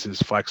 though, is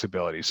his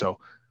flexibility. So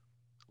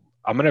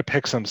I'm going to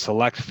pick some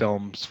select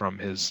films from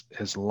his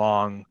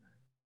long,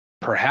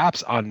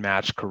 perhaps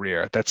unmatched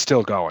career that's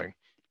still going.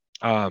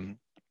 So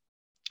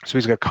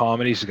he's got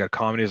comedies. He's got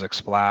comedies like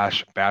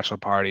Splash, Bachelor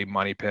Party,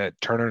 Money Pit,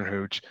 Turner and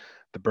Hooch,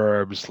 The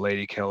Burbs,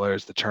 Lady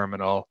Killers, The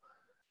Terminal.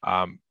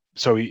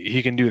 So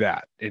he can do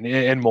that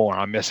and more.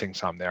 I'm missing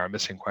some there. I'm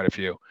missing quite a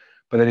few.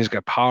 But then he's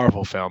got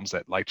powerful films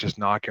that like just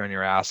knock you on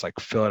your ass, like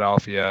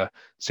Philadelphia,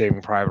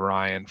 Saving Private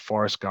Ryan,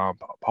 Forrest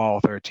Gump,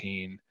 Apollo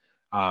 13,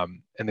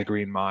 and The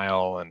Green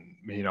Mile, and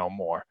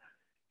more.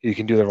 You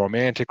can do the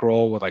romantic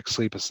role with like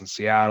Sleepless in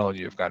Seattle.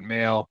 You've got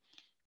Mail,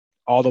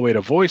 all the way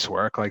to voice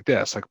work like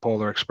this, like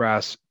Polar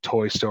Express,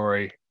 Toy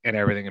Story, and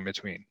everything in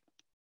between.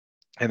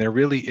 And there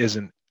really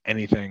isn't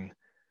anything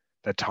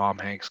that Tom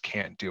Hanks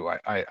can't do.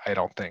 I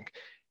don't think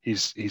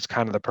he's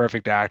kind of the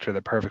perfect actor,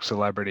 the perfect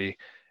celebrity.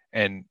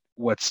 And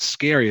what's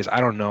scary is I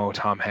don't know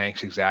Tom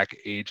Hanks' exact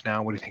age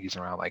now. What do you think he's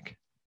around, like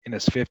in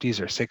his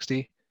 50s or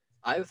 60?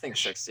 I would think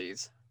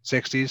 60s.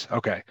 60s?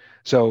 Okay.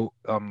 So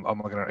I'm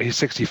looking at, he's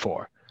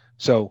 64.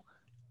 So,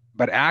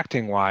 but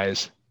acting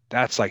wise,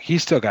 that's like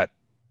he's still got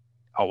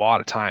a lot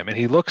of time, and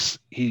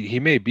he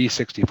may be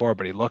 64,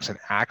 but he looks and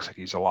acts like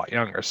he's a lot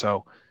younger.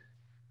 So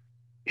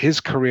his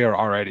career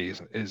already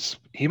is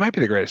he might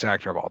be the greatest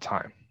actor of all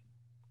time.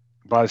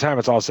 By the time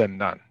it's all said and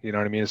done, you know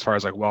what I mean? As far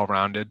as like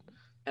well-rounded.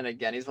 And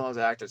again, he's one of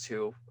those actors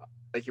who,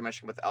 like you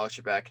mentioned with Alex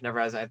Trebek, no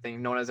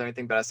one has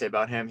anything bad to say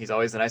about him. He's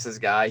always the nicest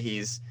guy.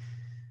 He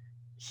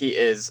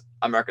is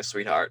America's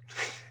sweetheart.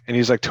 And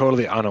he's like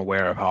totally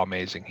unaware of how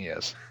amazing he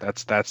is.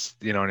 That's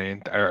you know what I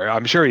mean?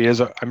 I'm sure he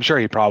is. I'm sure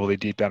he probably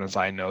deep down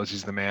inside knows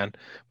he's the man,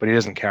 but he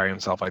doesn't carry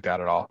himself like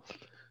that at all.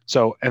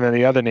 So, and then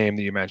the other name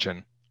that you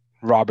mentioned,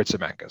 Robert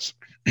Zemeckis,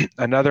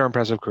 another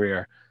impressive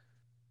career.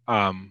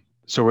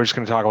 So we're just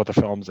going to talk about the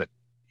films that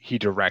he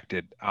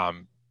directed.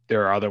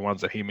 There are other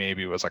ones that he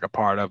maybe was like a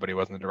part of, but he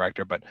wasn't the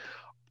director. But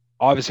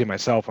obviously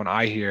myself, when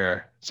I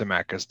hear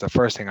Zemeckis, the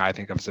first thing I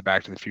think of is the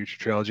Back to the Future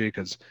trilogy,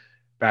 because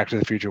Back to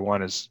the Future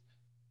 1 is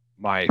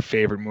my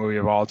favorite movie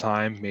of all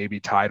time, maybe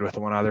tied with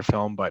one other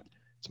film, but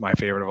it's my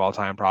favorite of all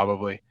time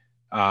probably.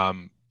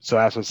 So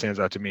that's what stands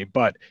out to me.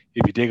 But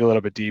if you dig a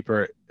little bit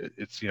deeper,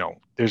 it's,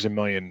 there's a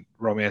million: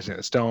 Romancing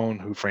the Stone,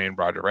 Who Framed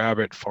Roger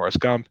Rabbit, Forrest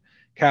Gump,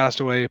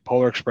 Castaway,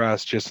 Polar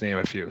Express, just to name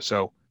a few.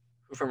 So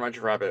Who Framed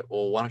Roger Rabbit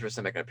will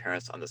 100% make an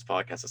appearance on this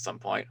podcast at some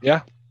point.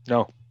 Yeah,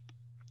 no,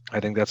 I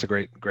think that's a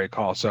great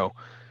call. So,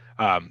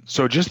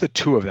 so just the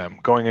two of them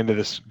going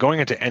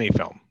into any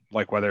film,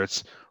 like whether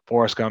it's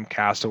Forrest Gump,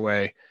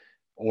 Castaway,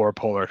 or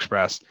Polar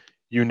Express,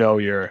 you're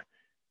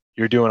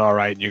doing all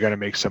right and you're going to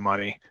make some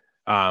money.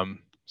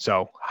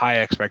 So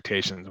high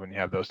expectations when you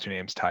have those two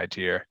names tied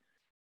to your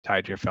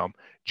film.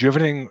 Do you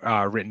have anything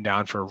written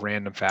down for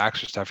random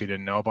facts or stuff you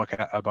didn't know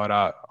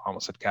about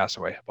almost said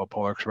Castaway, about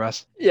Polar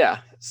Express? Yeah.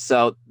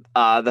 So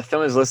the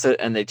film is listed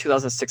in the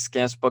 2006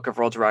 Guinness Book of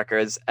World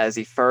Records as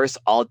the first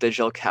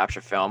all-digital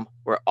capture film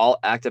where all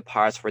active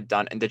parts were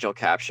done in digital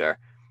capture.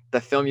 The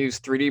film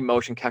used 3D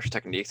motion capture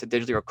techniques to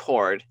digitally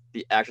record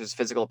the actors'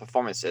 physical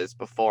performances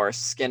before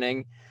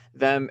skinning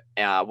them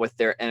with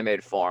their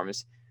animated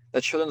forms.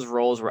 the children's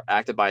roles were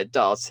acted by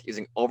adults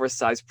using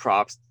oversized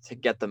props to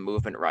get the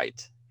movement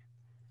right.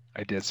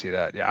 I did see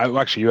that. Yeah,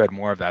 actually, you had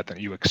more of that than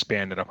you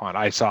expanded upon.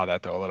 I saw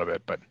that though a little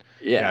bit, but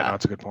yeah, no,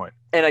 it's a good point.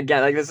 And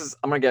again, like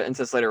I'm gonna get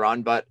into this later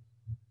on, but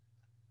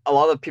a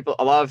lot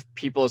of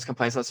people's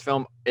complaints on this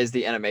film is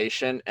the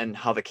animation and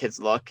how the kids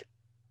look.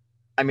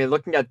 I mean,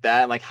 looking at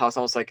that and like how it's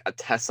almost like a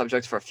test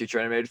subject for future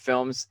animated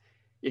films,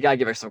 you gotta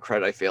give it some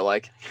credit. I feel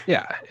like.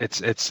 Yeah,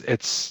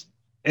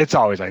 it's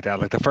always like that.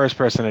 Like the first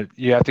person,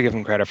 you have to give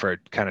them credit for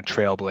kind of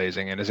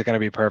trailblazing. And is it going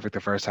to be perfect the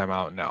first time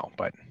out? No,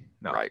 but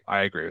no, right.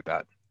 I agree with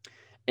that.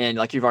 And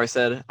like you've already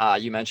said,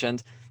 you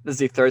mentioned, this is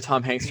the third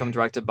Tom Hanks film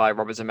directed by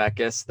Robert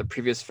Zemeckis. The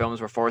previous films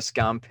were Forrest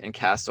Gump and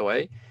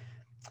Castaway.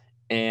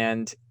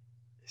 And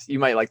you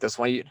might like this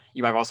one. You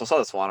might have also saw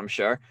this one, I'm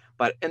sure.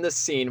 But in the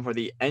scene where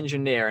the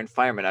engineer and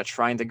firemen are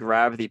trying to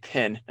grab the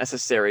pin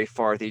necessary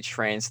for the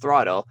train's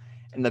throttle,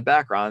 in the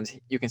background,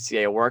 you can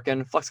see a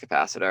working flux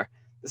capacitor.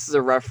 This is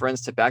a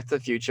reference to Back to the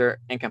Future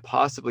and can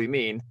possibly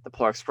mean the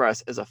Polar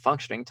Express is a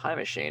functioning time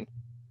machine.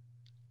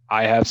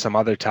 I have some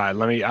other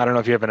time. I don't know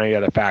if you have any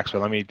other facts,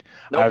 but let me.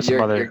 Nope, I have some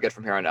other. You're good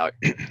from here on out.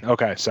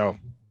 Okay, so,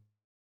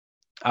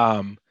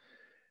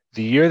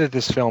 the year that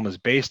this film is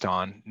based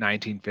on,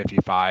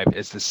 1955,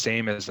 is the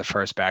same as the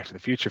first Back to the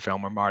Future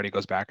film where Marty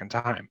goes back in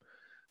time,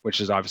 which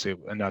is obviously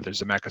another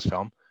Zemeckis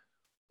film.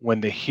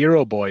 When the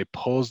hero boy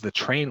pulls the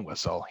train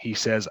whistle, he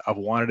says, "I've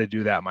wanted to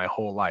do that my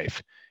whole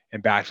life." In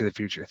Back to the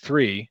Future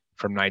 3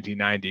 from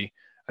 1990,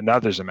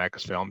 another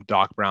Zemeckis film,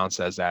 Doc Brown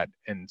says that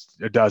and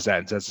does that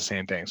and says the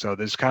same thing. So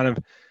there's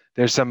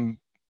some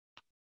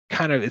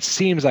kind of, it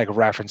seems like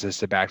references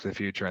to Back to the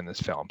Future in this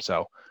film.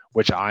 So,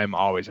 which I'm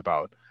always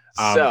about.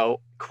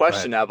 So,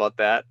 question now about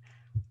that.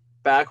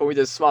 Back when we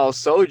did Small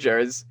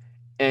Soldiers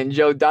and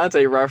Joe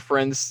Dante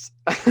referenced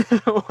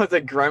was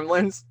it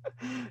Gremlins?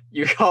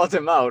 You called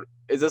him out.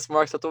 Is this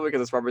more acceptable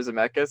because it's Robert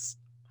Zemeckis?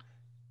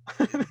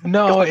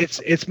 No,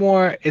 it's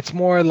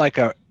more like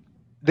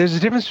there's a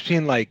difference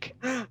between like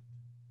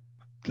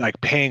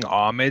paying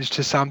homage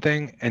to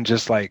something and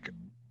just like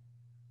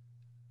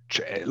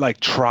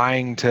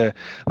trying to,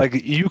 like,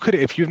 you could,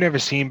 if you've never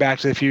seen Back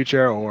to the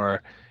Future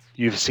or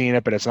you've seen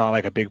it but it's not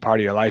like a big part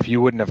of your life,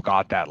 you wouldn't have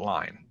got that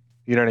line.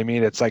 You know what I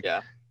mean? It's like,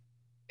 yeah,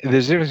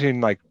 there's a difference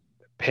between like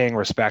paying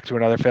respect to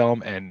another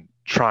film and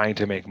trying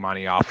to make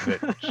money off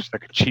of it, just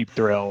like a cheap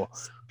thrill.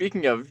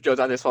 Speaking of Joe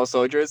Dante's Small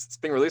Soldiers, it's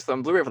being released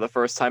on Blu-ray for the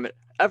first time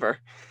ever.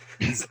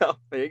 So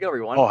there you go,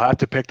 everyone. I'll have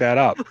to pick that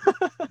up.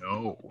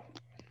 No.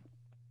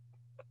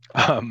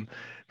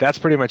 That's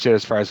pretty much it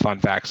as far as fun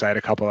facts. I had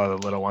a couple other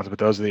little ones, but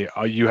those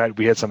are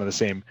we had some of the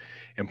same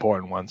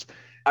important ones.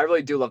 I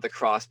really do love the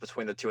cross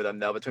between the two of them,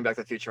 though, between Back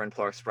to the Future and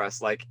Polar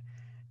Express. Like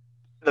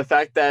the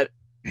fact that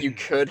you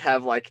could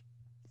have like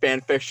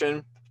fan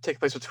fiction take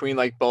place between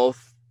like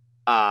both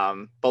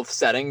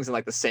settings and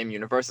like the same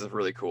universe is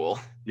really cool.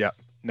 Yeah.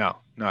 No,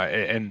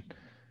 and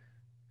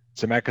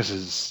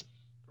Zemeckis'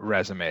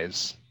 resume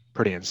is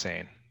pretty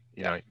insane,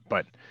 you know.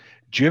 But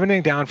do you have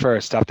anything down for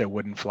stuff that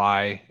wouldn't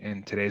fly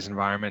in today's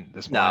environment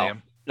this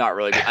millennium? No, not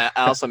really. I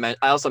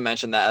also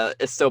mentioned that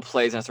it still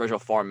plays in its original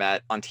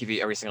format on TV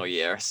every single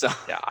year. So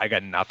yeah, I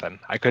got nothing.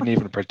 I couldn't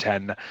even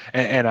pretend.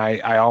 And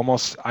I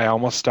almost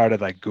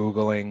started like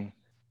Googling,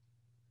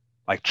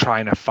 like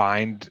trying to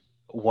find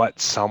what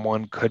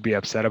someone could be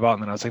upset about,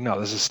 and then I was like,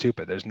 no, this is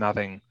stupid. There's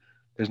nothing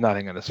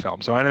in this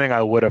film. So anything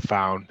I would have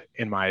found,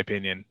 in my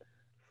opinion,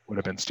 would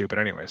have been stupid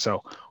anyway.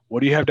 So what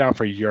do you have down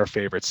for your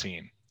favorite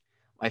scene?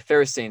 My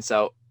favorite scene.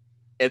 So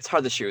it's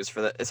hard to choose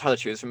for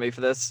me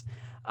for this.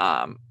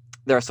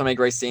 There are so many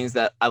great scenes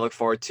that I look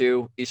forward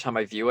to each time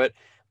I view it.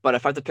 But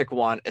if I have to pick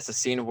one, it's a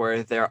scene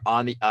where they're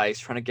on the ice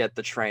trying to get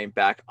the train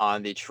back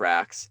on the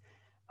tracks.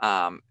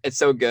 It's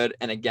so good.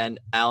 And again,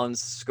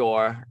 Alan's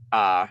score,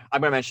 I'm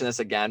going to mention this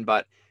again,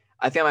 but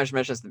I think I mentioned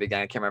this at the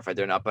beginning. I can't remember if I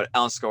did or not, but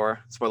Alan's score,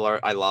 spoiler,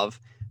 I love.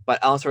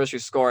 But Alan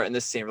Sorcery's score in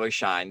this scene really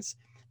shines.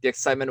 The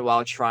excitement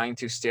while trying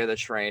to steer the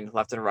train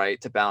left and right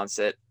to balance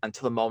it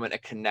until the moment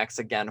it connects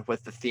again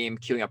with the theme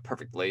queuing up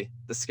perfectly.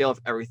 The scale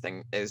of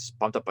everything is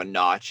bumped up a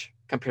notch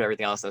compared to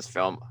everything else in this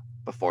film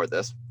before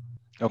this.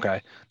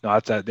 Okay. No,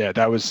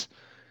 that was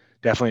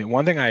definitely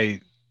one thing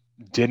I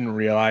didn't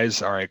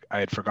realize, or I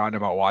had forgotten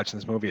about watching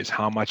this movie, is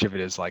how much of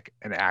it is like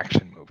an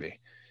action movie.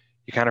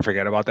 You kind of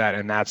forget about that,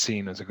 and that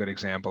scene is a good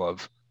example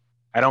of.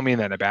 I don't mean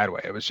that in a bad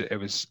way. It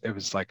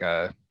was like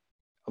a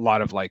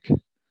lot of like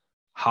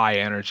high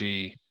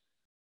energy,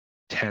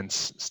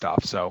 tense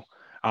stuff. So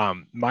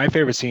my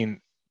favorite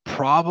scene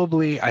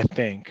probably, I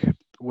think,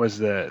 was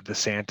the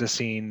Santa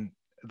scene,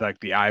 like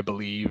the I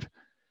Believe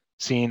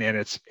scene, and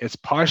it's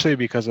partially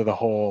because of the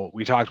whole,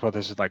 we talked about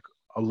this like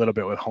a little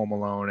bit with Home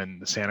Alone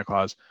and the Santa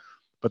Claus,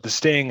 but the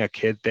staying a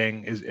kid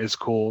thing is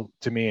cool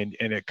to me, and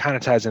it kind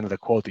of ties into the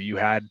quote that you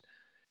had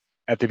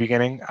at the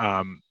beginning.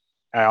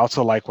 I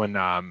also like when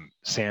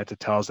Santa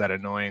tells that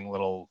annoying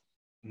little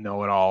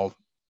know-it-all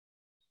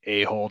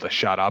a-hole to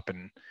shut up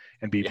and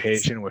be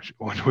patient,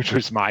 which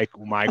was my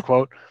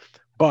quote.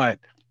 But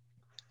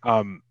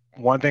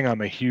one thing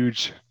I'm a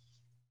huge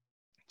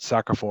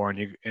sucker for,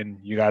 and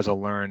you guys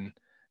will learn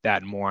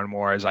that more and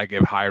more as I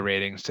give high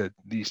ratings to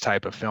these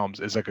type of films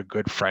is like a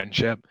good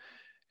friendship,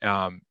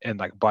 and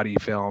like buddy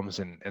films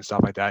and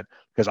stuff like that.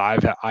 Because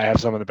I have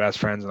some of the best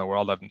friends in the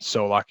world. I've been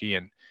so lucky,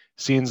 and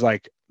scenes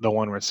like the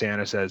one where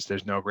Santa says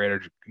there's no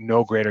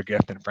greater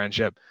gift than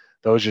friendship,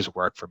 those just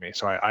work for me.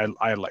 So I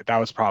like, that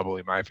was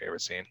probably my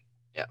favorite scene.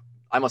 Yeah,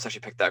 I must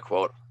actually pick that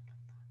quote.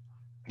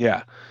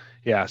 Yeah,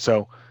 yeah.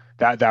 So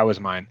that was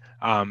mine.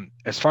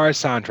 As far as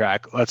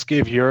soundtrack, let's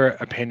give your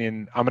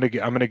opinion. I'm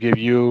gonna give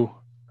you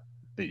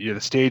the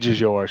stage is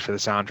yours for the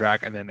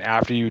soundtrack, and then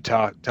after you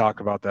talk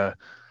about the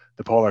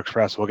Polar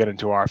Express, we'll get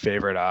into our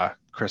favorite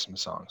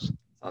Christmas songs.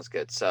 Sounds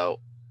good. So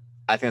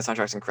I think the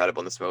soundtrack's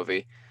incredible in this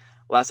movie.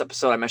 Last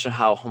episode, I mentioned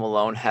how Home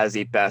Alone has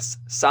the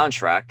best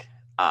soundtrack,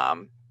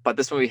 but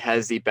this movie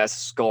has the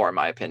best score, in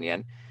my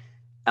opinion.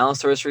 Alan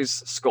Silvestri's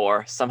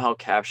score somehow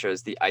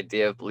captures the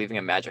idea of believing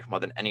in magic more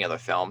than any other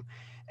film.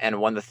 And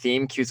when the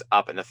theme cues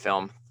up in the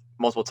film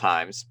multiple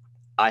times,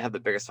 I have the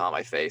biggest smile on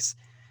my face.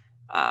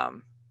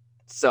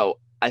 So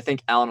I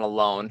think Alan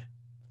alone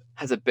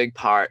has a big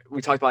part.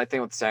 We talked about, I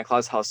think, with Santa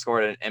Claus, how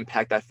score didn't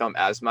impact that film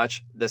as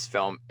much. This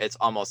film, it's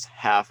almost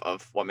half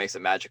of what makes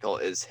it magical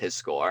is his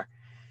score.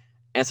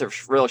 And it's a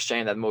real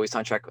shame that the movie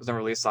soundtrack wasn't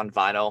released on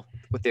vinyl,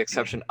 with the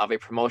exception of a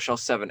promotional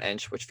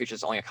 7-inch, which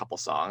features only a couple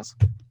songs.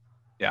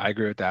 Yeah, I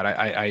agree with that.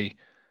 I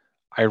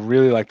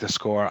really like the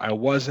score. I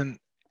wasn't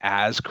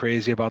as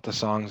crazy about the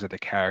songs that the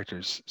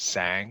characters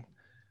sang,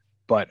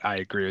 but I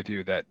agree with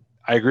you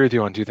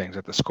on two things: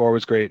 that the score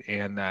was great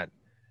and that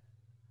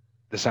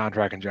the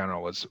soundtrack in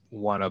general was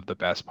one of the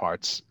best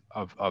parts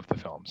of the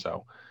film.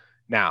 So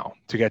now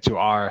to get to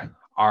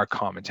our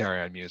commentary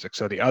on music.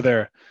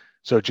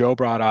 So Joe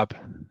brought up,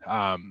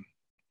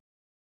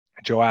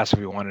 Joe asked if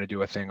we wanted to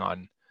do a thing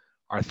on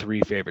our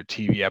 3 favorite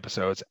TV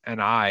episodes,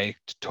 and I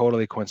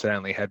totally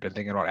coincidentally had been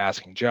thinking about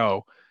asking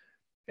Joe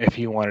if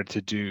he wanted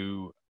to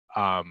do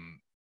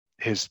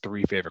his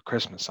 3 favorite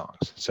Christmas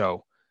songs.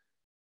 So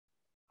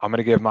I'm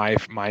gonna give my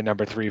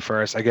number 3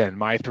 first. Again,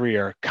 my 3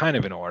 are kind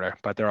of in order,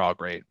 but they're all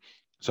great.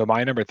 So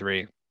my number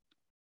 3,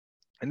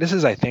 and this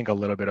is, I think, a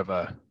little bit of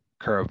a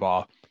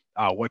curveball.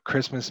 What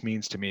Christmas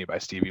Means to Me by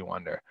Stevie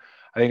Wonder.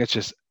 I think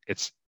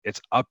it's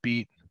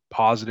upbeat,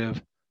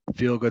 positive,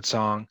 feel good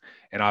song,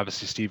 and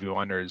obviously Stevie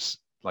Wonder is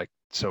like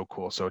so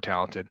cool, so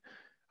talented.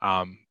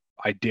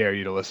 I dare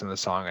you to listen to the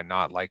song and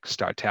not like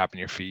start tapping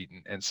your feet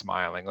and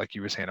smiling like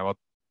you were saying about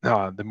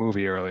the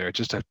movie earlier.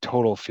 Just a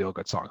total feel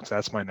good song. So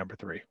that's my number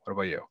 3. What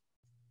about you?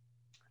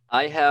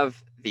 I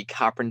have the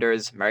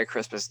Carpenters' Merry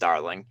Christmas,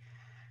 Darling.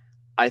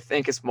 I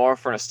think it's more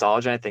for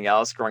nostalgia than anything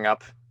else. Growing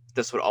up,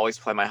 this would always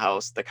play in my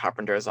house. The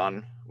Carpenters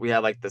on. We had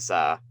like this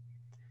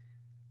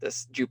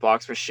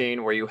jukebox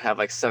machine where you have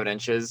like 7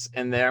 inches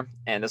in there,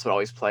 and this would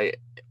always play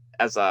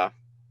as a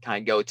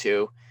kind of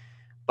go-to.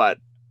 But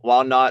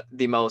while not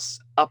the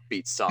most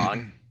upbeat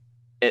song,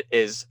 it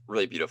is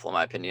really beautiful in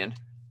my opinion.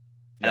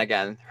 And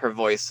again, her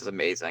voice is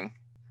amazing.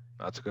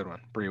 That's a good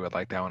one. Bree would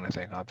like that one, I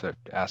think. I'll have to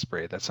ask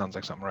Bree. That sounds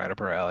like something right up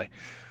her alley.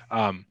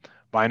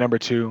 My number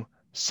 2,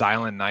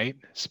 Silent Night,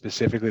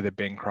 specifically the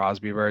Bing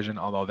Crosby version,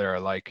 although there are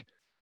like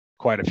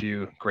quite a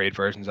few great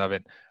versions of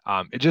it.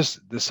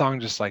 The song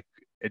just like,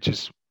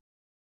 it's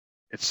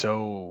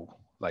so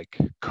like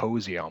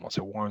cozy almost.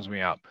 It warms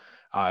me up,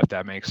 if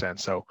that makes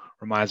sense. So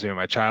reminds me of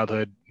my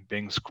childhood.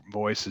 Bing's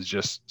voice is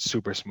just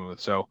super smooth.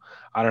 So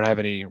I don't have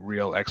any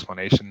real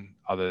explanation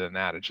other than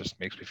that. It just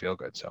makes me feel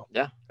good. So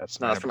yeah, that's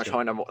pretty much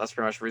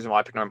the reason why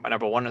I picked my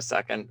number 1 in a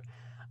second.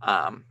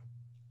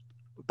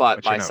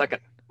 But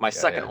my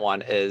second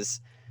one is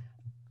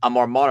a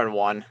more modern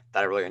one that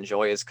I really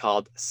enjoy. Is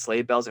called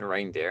Sleigh Bells and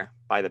Reindeer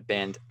by the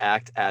band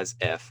Act As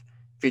If,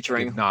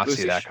 featuring Did not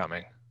Lucy see that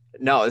coming.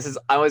 No,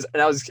 I was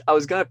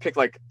gonna pick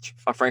like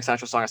a Frank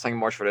Sinatra song or something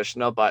more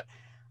traditional, but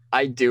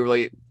I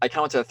kind of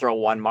want to throw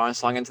one modern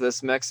song into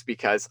this mix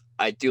because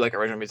I do like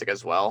original music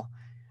as well.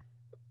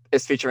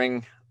 It's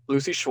featuring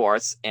Lucy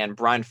Schwartz and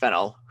Brian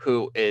Fennell,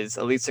 who is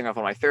a lead singer of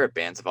one of my favorite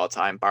bands of all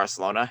time,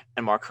 Barcelona,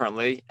 and more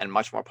currently and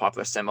much more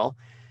popular, Simmel.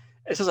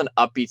 It's just an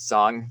upbeat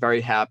song, very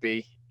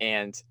happy,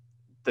 and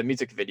the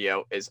music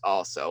video is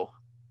also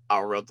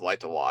a real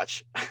delight to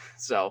watch.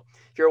 So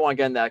if you want to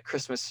get in that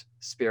Christmas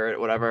spirit,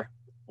 whatever,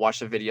 watch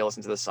the video,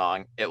 listen to the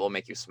song. It will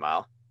make you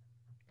smile.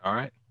 All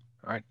right.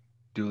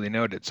 Duly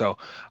noted. So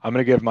I'm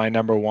going to give my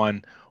number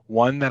 1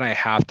 that I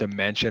have to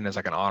mention as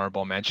like an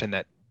honorable mention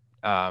that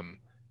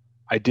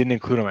I didn't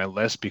include on my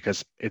list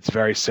because it's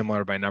very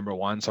similar to my number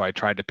 1. So I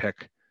tried to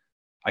pick,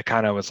 I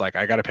kind of was like,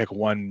 I got to pick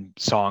one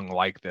song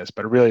like this,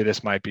 but really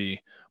this might be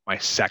my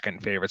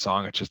second favorite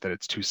song. It's just that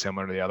it's too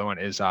similar to the other one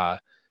is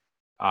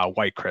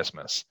White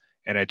Christmas.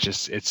 And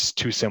it's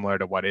too similar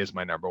to what is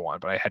my number 1,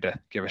 but I had to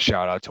give a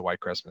shout out to White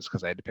Christmas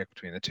because I had to pick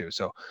between the two.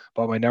 So,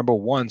 but my number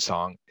 1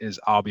 song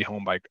is I'll Be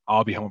Home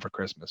for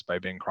Christmas by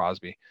Bing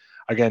Crosby.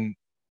 Again,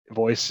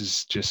 voice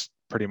is just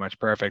pretty much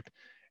perfect.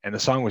 And the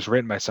song was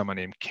written by someone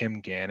named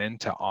Kim Gannon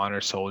to honor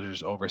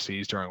soldiers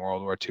overseas during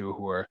World War II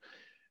who were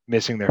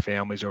missing their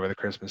families over the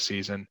Christmas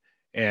season.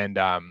 And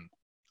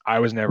I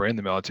was never in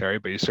the military,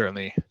 but you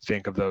certainly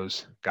think of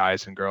those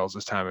guys and girls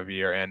this time of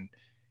year. And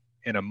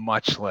in a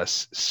much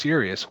less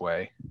serious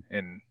way,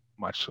 in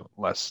much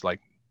less like,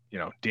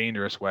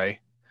 dangerous way.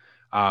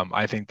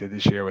 I think that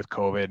this year with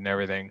COVID and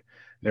everything,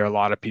 there are a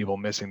lot of people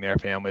missing their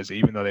families,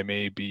 even though they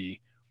may be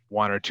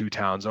 1 or 2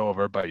 towns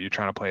over, but you're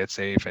trying to play it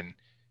safe, and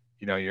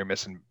you're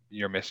missing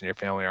your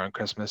family on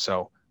Christmas.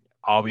 So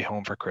I'll Be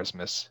Home for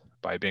Christmas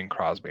by Bing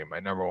Crosby, my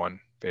number one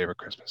favorite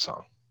Christmas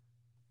song.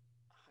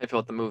 I feel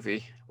like the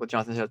movie with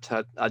Jonathan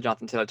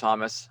Taylor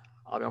Thomas,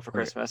 I'll Be Home for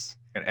Christmas.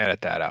 And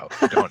edit that out.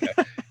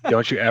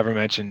 Don't you ever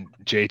mention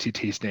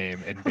JTT's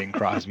name and Bing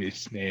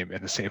Crosby's name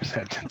in the same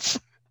sentence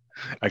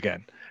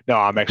again. No,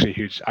 I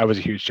was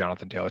a huge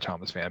Jonathan Taylor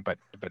Thomas fan, but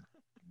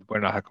we're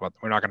not going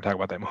to talk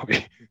about that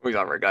movie. Movie's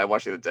not very good. I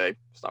watched it the other day.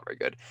 It's not very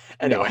good.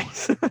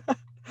 Anyways,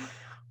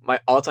 my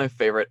all-time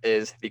favorite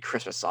is The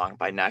Christmas Song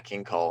by Nat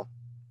King Cole.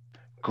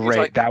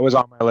 Great. That was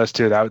on my list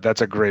too.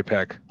 That's a great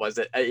pick. Was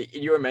it?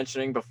 You were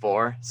mentioning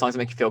before songs that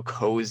make you feel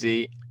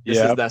cozy. This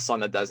is that song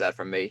that does that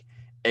for me.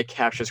 It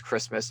captures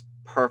Christmas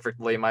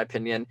perfectly, in my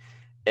opinion.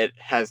 It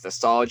has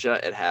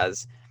nostalgia. It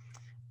has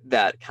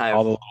that kind of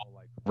all the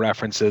like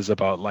references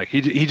about like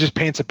he just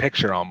paints a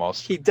picture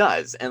almost. He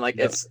does, and like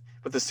it's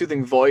with the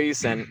soothing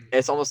voice, and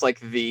it's almost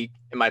like in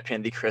my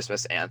opinion, the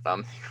Christmas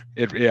anthem.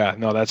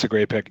 That's a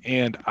great pick,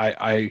 and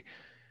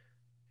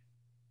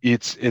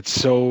it's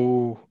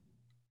so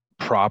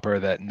proper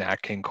that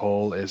Nat King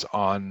Cole is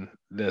on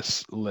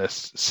this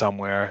list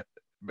somewhere,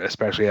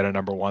 especially at a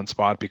number one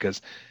spot,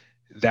 because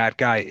that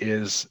guy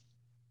is,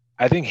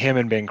 I think him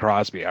and Bing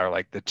Crosby are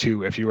like the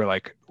two, if you were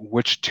like,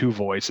 which two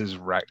voices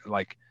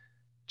like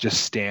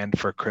just stand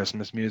for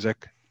Christmas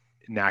music,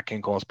 Nat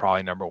King Cole is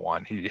probably number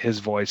one. His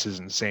voice is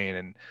insane,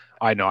 and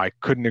I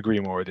couldn't agree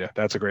more with you.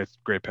 That's a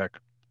great pick.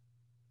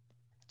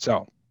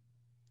 So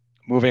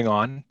moving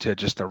on to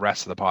just the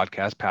rest of the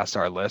podcast past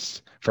our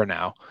list for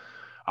now.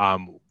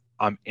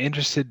 I'm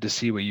interested to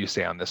see what you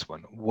say on this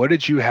one. What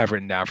did you have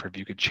written down for if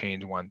you could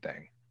change one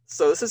thing?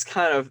 So this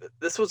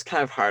was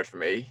kind of hard for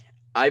me.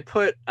 I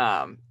put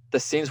the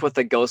scenes with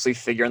the ghostly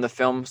figure in the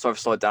film sort of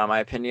slowed down, in my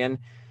opinion.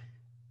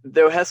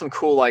 There has some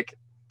cool like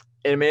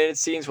animated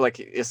scenes where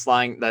like it's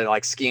flying,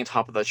 like skiing on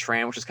top of the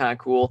train, which is kind of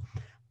cool.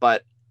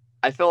 But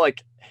I feel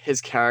like his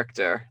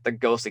character, the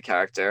ghostly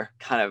character,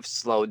 kind of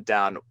slowed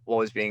down what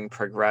was being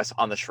progressed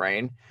on the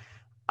train.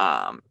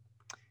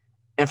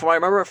 And from what I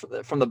remember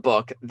from the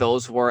book,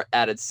 those were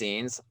added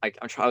scenes. Like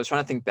I was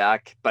trying to think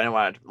back, but I didn't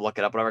want to look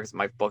it up, whatever, because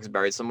my book's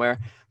buried somewhere.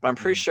 But I'm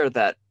pretty sure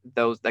that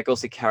that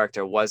ghostly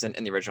character wasn't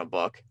in the original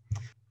book.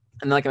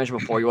 And then, like I mentioned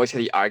before, you always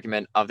hear the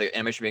argument of the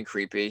animation being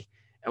creepy.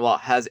 And while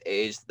it has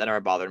aged, that never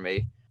bothered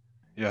me.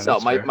 Yeah. So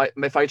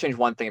if I change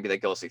one thing, it'd be the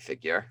ghostly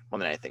figure more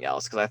than anything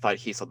else, because I thought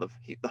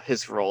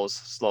his roles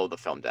slowed the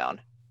film down.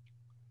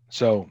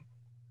 So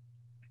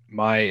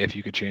if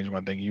you could change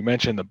one thing, you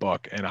mentioned the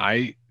book, and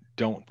I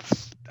don't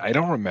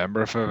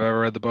remember if I've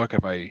ever read the book.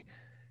 If I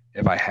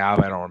have,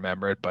 I don't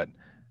remember it, but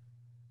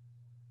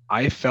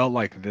I felt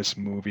like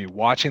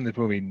watching this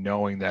movie,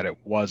 knowing that it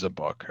was a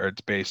book or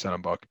it's based on a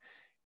book,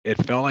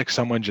 it felt like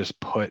someone just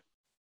put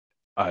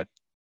a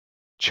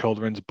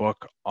children's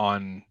book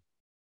on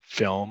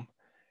film.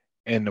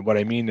 And what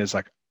I mean is,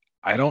 like,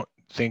 I don't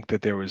think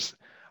that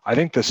I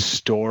think the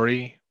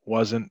story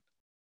wasn't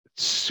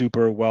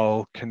super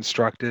well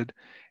constructed,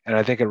 and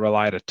I think it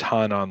relied a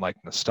ton on like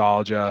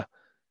nostalgia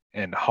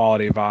and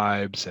holiday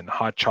vibes and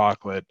hot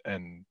chocolate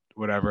and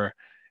whatever,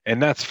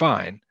 and that's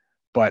fine.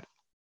 But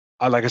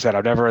like I said,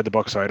 I've never read the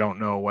book, so I don't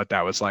know what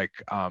that was like.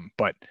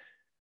 But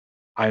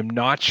I'm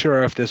not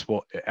sure if this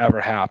will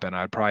ever happen.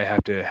 I'd probably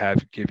have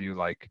to give you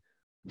like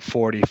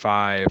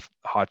 45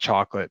 hot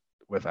chocolate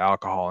with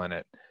alcohol in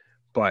it.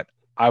 But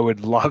I'd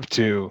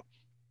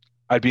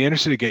be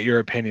interested to get your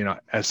opinion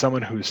as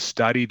someone who's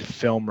studied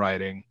film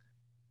writing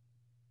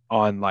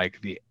on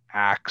like the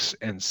acts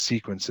and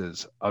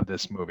sequences of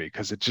this movie,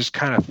 because it just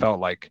kind of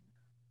felt like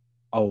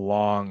Joe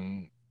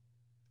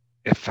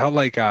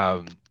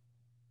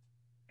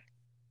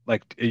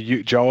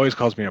always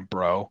calls me a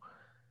bro,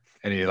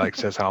 and he like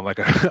says how I'm like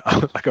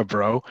a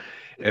bro.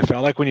 It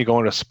felt like when you go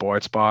into a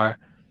sports bar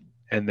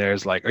and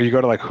there's like, or you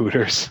go to like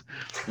Hooters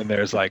and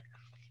there's like,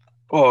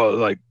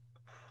 like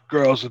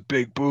girls with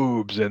big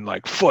boobs and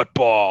like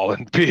football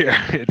and beer.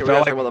 It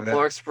felt like the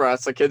Polar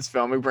Express, the kids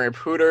film, we bring up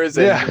Hooters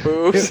and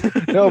boobs.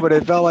 No, but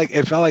it felt like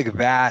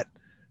that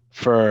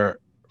for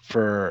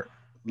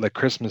the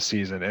Christmas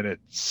season, and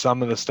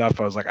some of the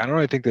stuff I was like, I don't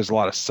really think there's a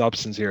lot of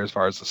substance here as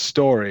far as the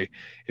story.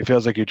 It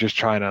feels like you're just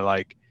trying to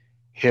like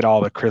hit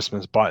all the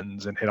Christmas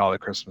buttons and hit all the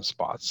Christmas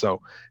spots.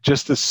 So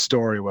just the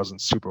story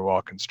wasn't super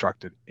well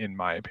constructed, in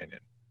my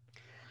opinion.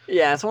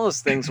 Yeah, it's one of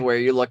those things where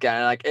you look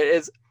at it like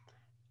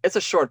it's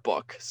a short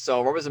book.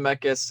 So Robert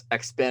Zemeckis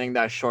expanding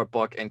that short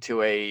book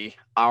into a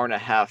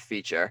hour-and-a-half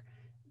feature.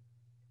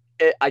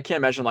 I can't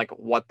imagine like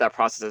what that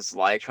process is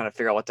like, trying to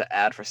figure out what to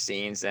add for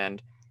scenes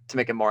and to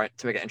make it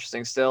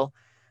interesting still.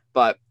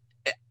 But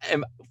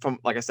from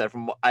like I said,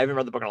 I haven't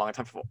read the book in a long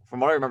time. From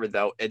what I remember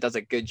though, it does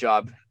a good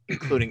job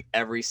including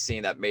every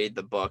scene that made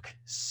the book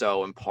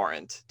so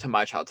important to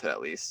my childhood,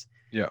 at least.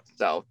 Yeah.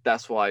 So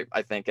that's why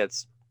I think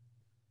it's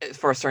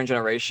for a certain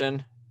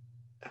generation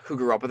who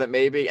grew up with it,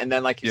 maybe, and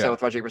then like you said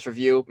with Roger Ebert's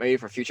review, maybe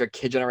for future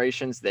kid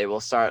generations, they will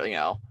start,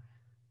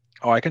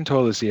 Oh, I can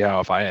totally see how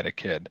if I had a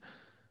kid,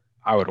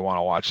 I would want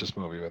to watch this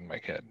movie with my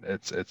kid.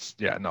 It's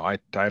yeah, no, I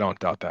don't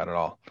doubt that at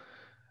all.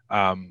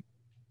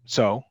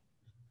 So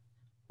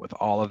with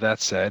all of that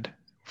said,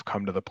 we've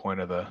come to the point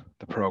of the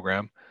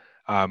program.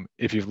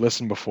 If you've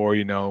listened before,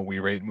 you know we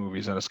rate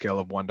movies on a scale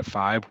of 1 to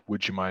 5.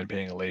 Would you mind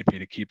paying a late fee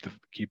to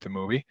keep the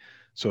movie?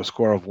 So a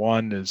score of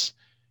 1 is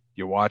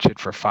you watch it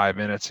for 5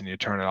 minutes and you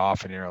turn it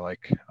off and you're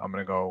like, I'm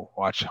gonna go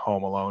watch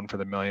Home Alone for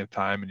the millionth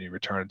time, and you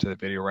return it to the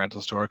video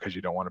rental store because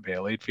you don't want to pay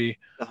a late fee.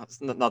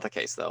 it's not the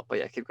case though. But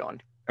yeah, keep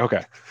going.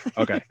 Okay.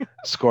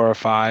 Score of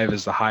 5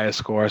 is the highest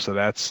score, so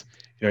that's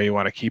you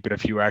want to keep it a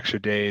few extra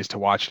days to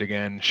watch it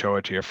again, show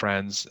it to your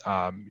friends,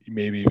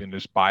 maybe even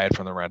just buy it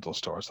from the rental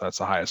store. So that's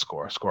the highest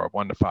score of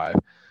 1 to 5.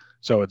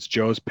 So it's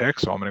Joe's pick,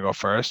 so I'm going to go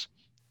first.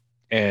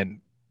 And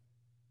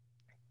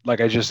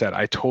like I just said,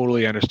 I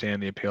totally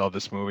understand the appeal of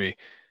this movie.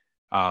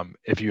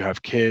 If you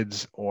have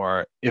kids,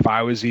 or if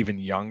I was even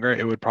younger,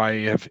 it would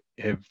probably have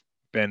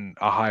been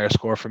a higher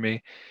score for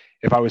me.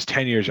 If I was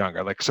 10 years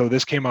younger, so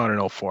this came out in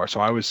 2004, so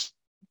I was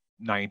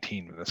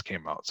 19 when this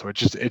came out. So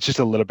it's just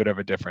a little bit of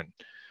a different,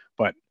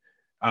 but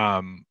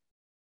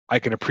I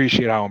can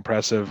appreciate how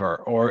impressive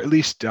or at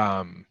least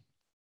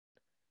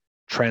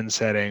trend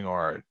setting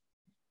or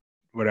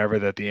whatever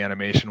that the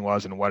animation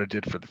was and what it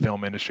did for the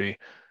film industry.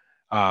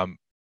 I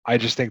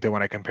just think that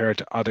when I compare it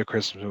to other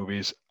Christmas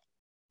movies,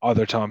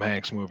 other Tom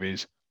Hanks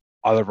movies,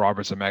 other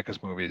Robert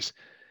Zemeckis movies,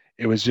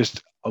 it was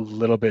just a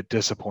little bit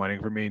disappointing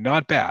for me.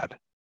 Not bad.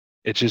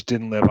 It just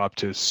didn't live up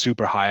to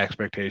super high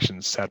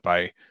expectations set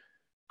by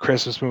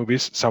Christmas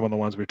movies, some of the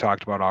ones we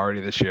talked about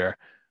already this year,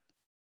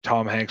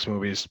 Tom Hanks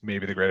movies,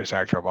 maybe the greatest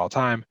actor of all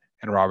time,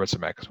 and Robert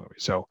Zemeckis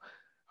movies. So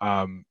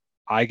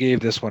I gave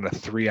this one a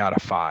 3 out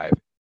of 5,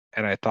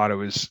 and I thought it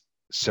was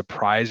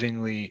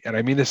surprisingly, and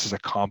I mean this is a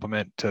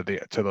compliment to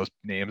those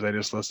names I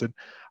just listed,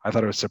 I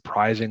thought it was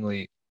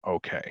surprisingly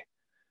okay.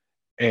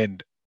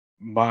 And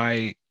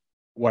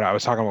what I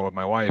was talking about with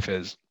my wife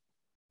is,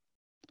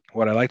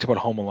 what I liked about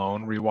Home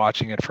Alone,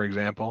 rewatching it, for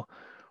example,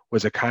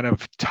 was it kind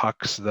of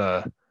tucks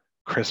the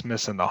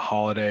Christmas and the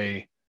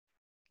holiday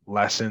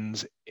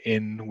lessons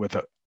in with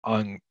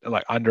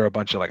under a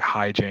bunch of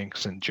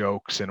hijinks and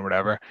jokes and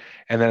whatever.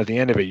 And then at the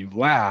end of it, you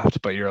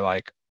laughed, but you're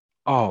like,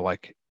 oh,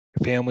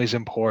 family's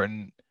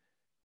important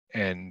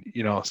and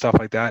stuff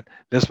like that.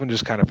 This one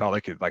just kind of felt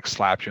like it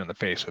slapped you in the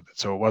face with it,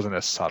 so it wasn't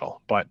as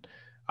subtle. But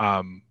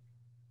and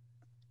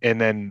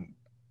then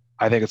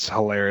I think it's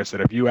hilarious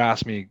that if you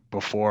asked me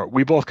before,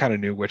 we both kind of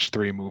knew which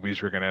 3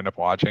 movies we're going to end up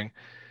watching.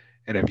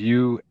 And if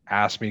you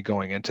asked me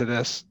going into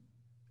this,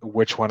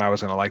 which one I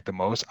was going to like the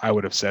most, I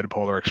would have said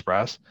Polar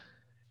Express.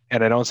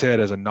 And I don't say that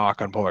as a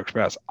knock on Polar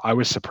Express. I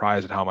was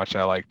surprised at how much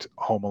I liked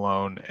Home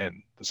Alone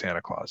and the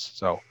Santa Claus.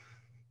 So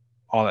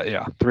all that,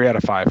 yeah, 3 out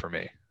of 5 for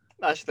me.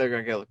 Actually,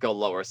 they're going to go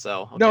lower.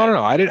 So okay.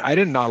 No. I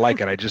did not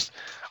like it.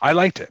 I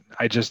liked it.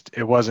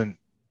 It wasn't.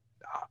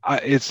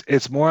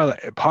 It's more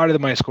part of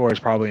my score is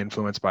probably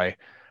influenced by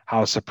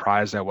how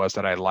surprised I was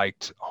that I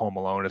liked Home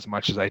Alone as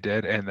much as I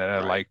did, and that I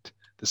liked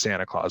the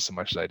Santa Claus as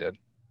much as I did.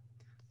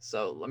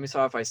 So let me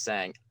start off by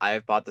saying I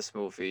have bought this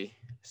movie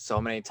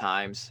so many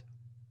times,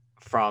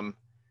 from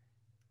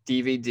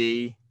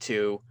DVD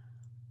to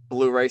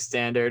Blu-ray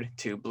standard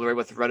to Blu-ray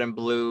with red and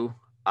blue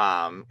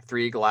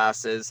 3D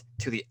glasses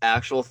to the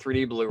actual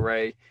 3D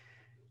Blu-ray.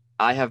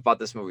 I have bought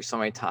this movie so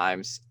many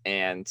times,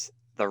 and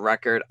the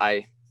record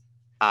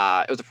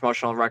it was a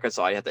promotional record,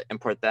 so I had to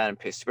import that and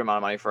pay a super amount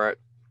of money for it.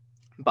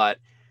 But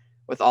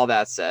with all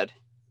that said,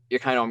 you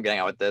kind of know what I'm getting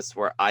at with this,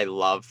 where I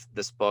love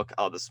this book,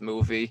 I love this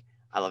movie,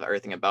 I love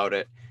everything about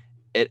it.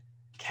 It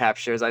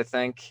captures, I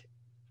think,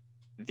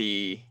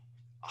 the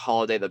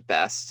holiday the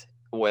best,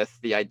 with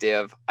the idea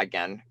of,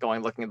 again,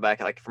 looking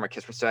back at from a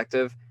kid's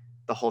perspective,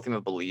 the whole theme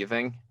of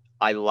believing.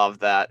 I love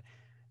that.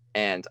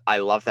 And I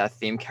love that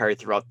theme carried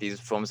throughout these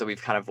films that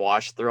we've kind of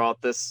watched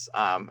throughout this,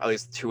 at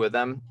least 2 of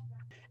them.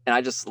 And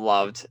I just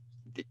loved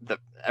the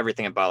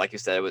everything about it. Like you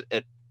said,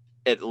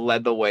 it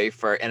led the way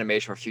for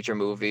animation for future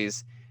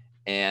movies.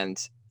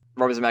 And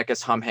Robert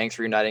Zemeckis, Tom Hanks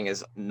reuniting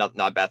is not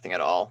a bad thing at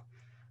all.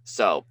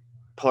 So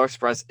Polar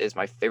Express is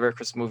my favorite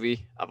Christmas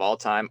movie of all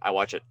time. I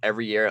watch it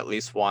every year at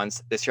least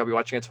once. This year I'll be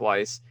watching it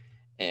twice.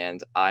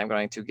 And I'm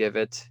going to give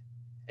it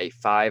a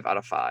 5 out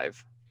of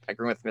 5. I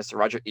agree with Mr.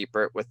 Roger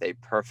Ebert with a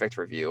perfect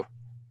review.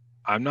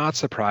 I'm not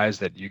surprised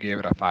that you gave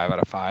it a 5 out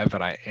of 5,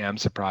 but I am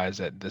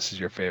surprised that this is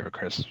your favorite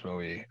Christmas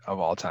movie of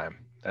all time.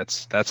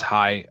 That's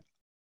high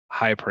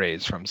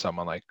praise from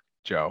someone like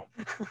Joe,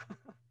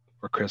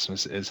 where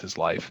Christmas is his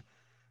life.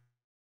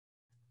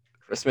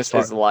 Christmas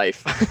is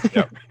life.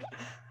 Yep.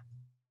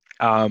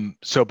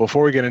 So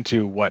before we get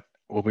into what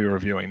we'll be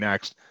reviewing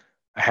next,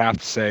 I have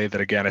to say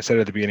that, again, I said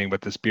at the beginning, but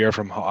this beer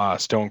from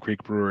Stone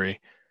Creek Brewery,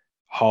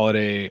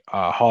 Holiday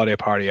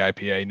Party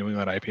IPA, New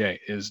England IPA,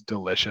 is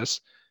delicious.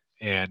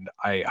 And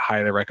I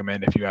highly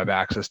recommend, if you have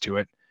access to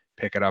it,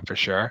 pick it up for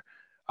sure.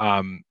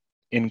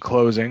 In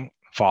closing,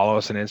 follow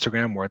us on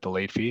Instagram. We're at the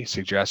Late Fee.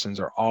 Suggestions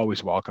are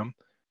always welcome.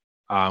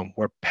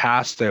 We're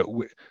past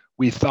the.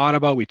 We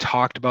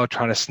talked about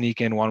trying to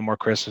sneak in one more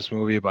Christmas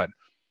movie, but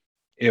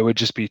it would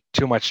just be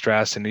too much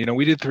stress. And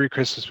we did 3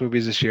 Christmas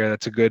movies this year.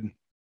 That's a good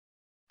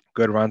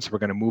run. So we're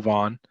going to move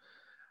on.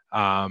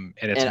 And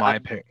it's my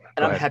pick.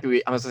 And I'm happy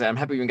we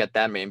even got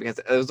that many, because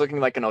it was looking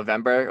like in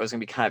November it was gonna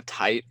be kind of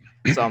tight.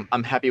 So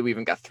I'm happy we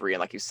even got 3. And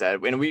like you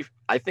said, and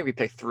I think we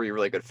picked 3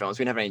 really good films.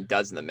 We didn't have any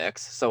duds in the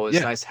mix, so it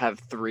was nice to have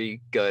 3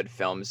 good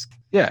films.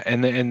 Yeah,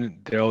 and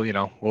they'll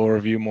we'll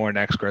review more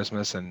next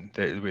Christmas, and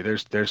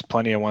there's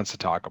plenty of ones to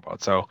talk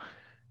about. So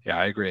yeah,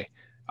 I agree.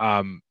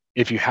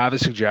 If you have a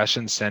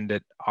suggestion, send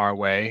it our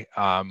way.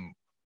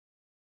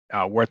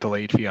 We're at the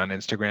Late Fee on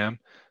Instagram.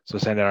 So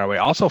send it our way.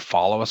 Also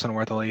follow us on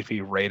Worth the Late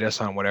Fee. Rate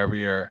us on whatever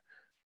you're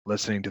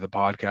listening to the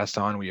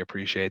podcast on. We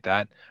appreciate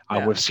that.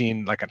 We've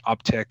seen like an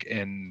uptick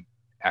in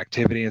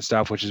activity and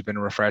stuff, which has been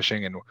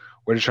refreshing. And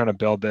we're just trying to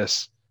build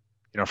this,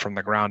 from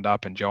the ground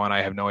up. And Joe and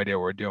I have no idea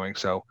what we're doing.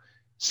 So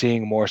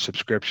seeing more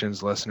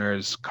subscriptions,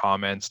 listeners,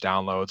 comments,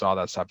 downloads, all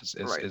that stuff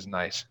is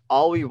nice.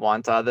 All we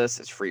want out of this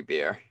is free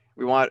beer.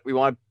 We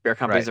want beer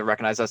companies to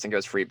recognize us and give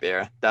us free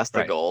beer. That's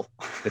the goal.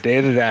 The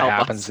day that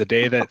happens, the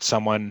day that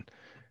someone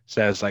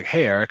says like,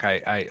 hey Eric,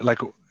 hey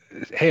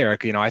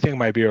Eric, I think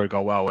my beer would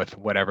go well with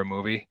whatever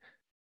movie.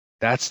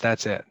 That's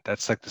it.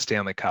 That's like the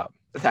Stanley Cup.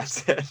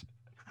 That's it.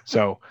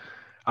 So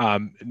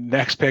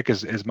next pick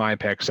is my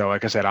pick. So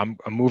like I said, I'm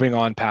moving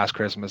on past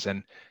Christmas,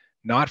 and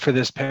not for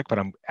this pick, but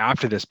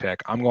after this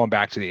pick, I'm going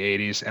back to the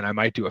 80s, and I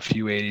might do a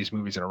few 80s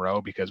movies in a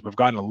row because we've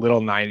gotten a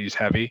little 90s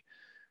heavy.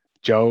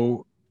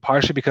 Joe,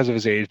 partially because of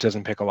his age,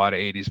 doesn't pick a lot of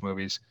 80s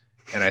movies,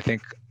 and I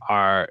think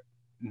our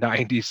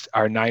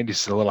 90s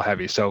is a little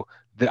heavy. So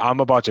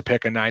I'm about to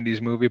pick a 90s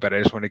movie, but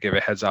I just want to give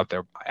a heads up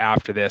there.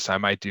 After this, I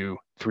might do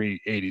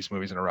 3 80s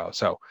movies in a row.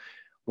 So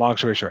long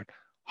story short,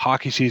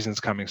 hockey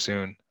season's coming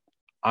soon.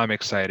 I'm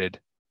excited.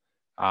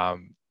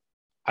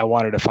 I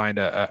wanted to find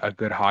a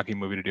good hockey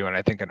movie to do, and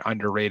I think an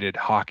underrated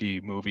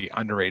hockey movie,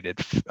 underrated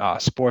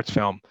sports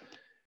film.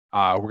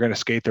 We're going to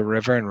skate the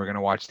river, and we're going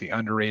to watch the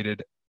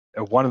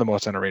one of the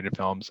most underrated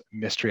films,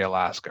 Mystery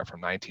Alaska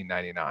from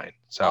 1999.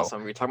 So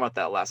awesome. We talked about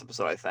that last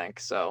episode, I think.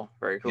 So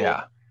very cool.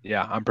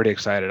 Yeah, I'm pretty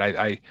excited.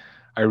 I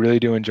really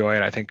do enjoy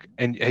it. I think.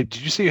 And hey,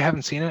 did you say you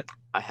haven't seen it?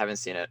 I haven't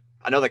seen it.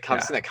 I know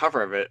I've seen the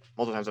cover of it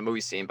multiple times, a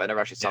movie scene, but I never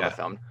actually saw the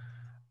film.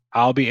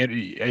 I'll be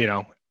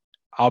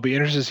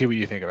interested to see what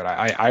you think of it.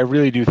 I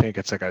really do think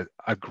it's like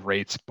a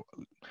great,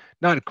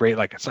 not great,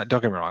 like it's not,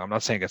 don't get me wrong. I'm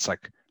not saying it's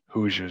like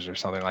Hoosiers or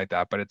something like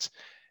that, but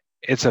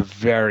it's a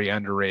very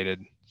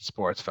underrated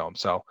sports film.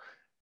 So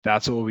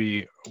that's what we'll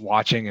be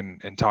watching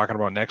and talking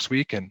about next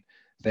week. And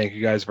thank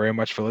you guys very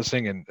much for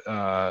listening, and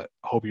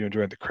hope you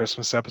enjoyed the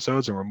Christmas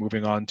episodes, and we're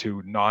moving on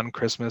to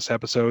non-Christmas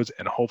episodes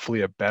and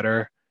hopefully a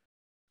better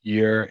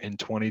year in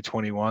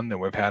 2021 than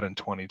we've had in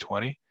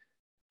 2020.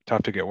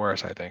 Tough to get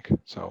worse, I think.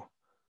 So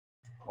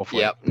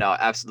hopefully. Yep. No,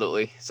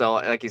 absolutely. So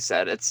like you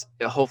said, it's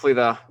hopefully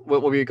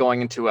we'll be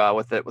going into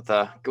with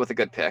a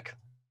good pick.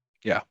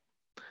 Yeah.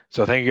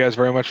 So thank you guys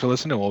very much for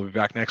listening. We'll be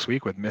back next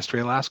week with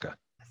Mystery Alaska.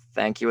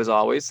 Thank you as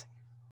always.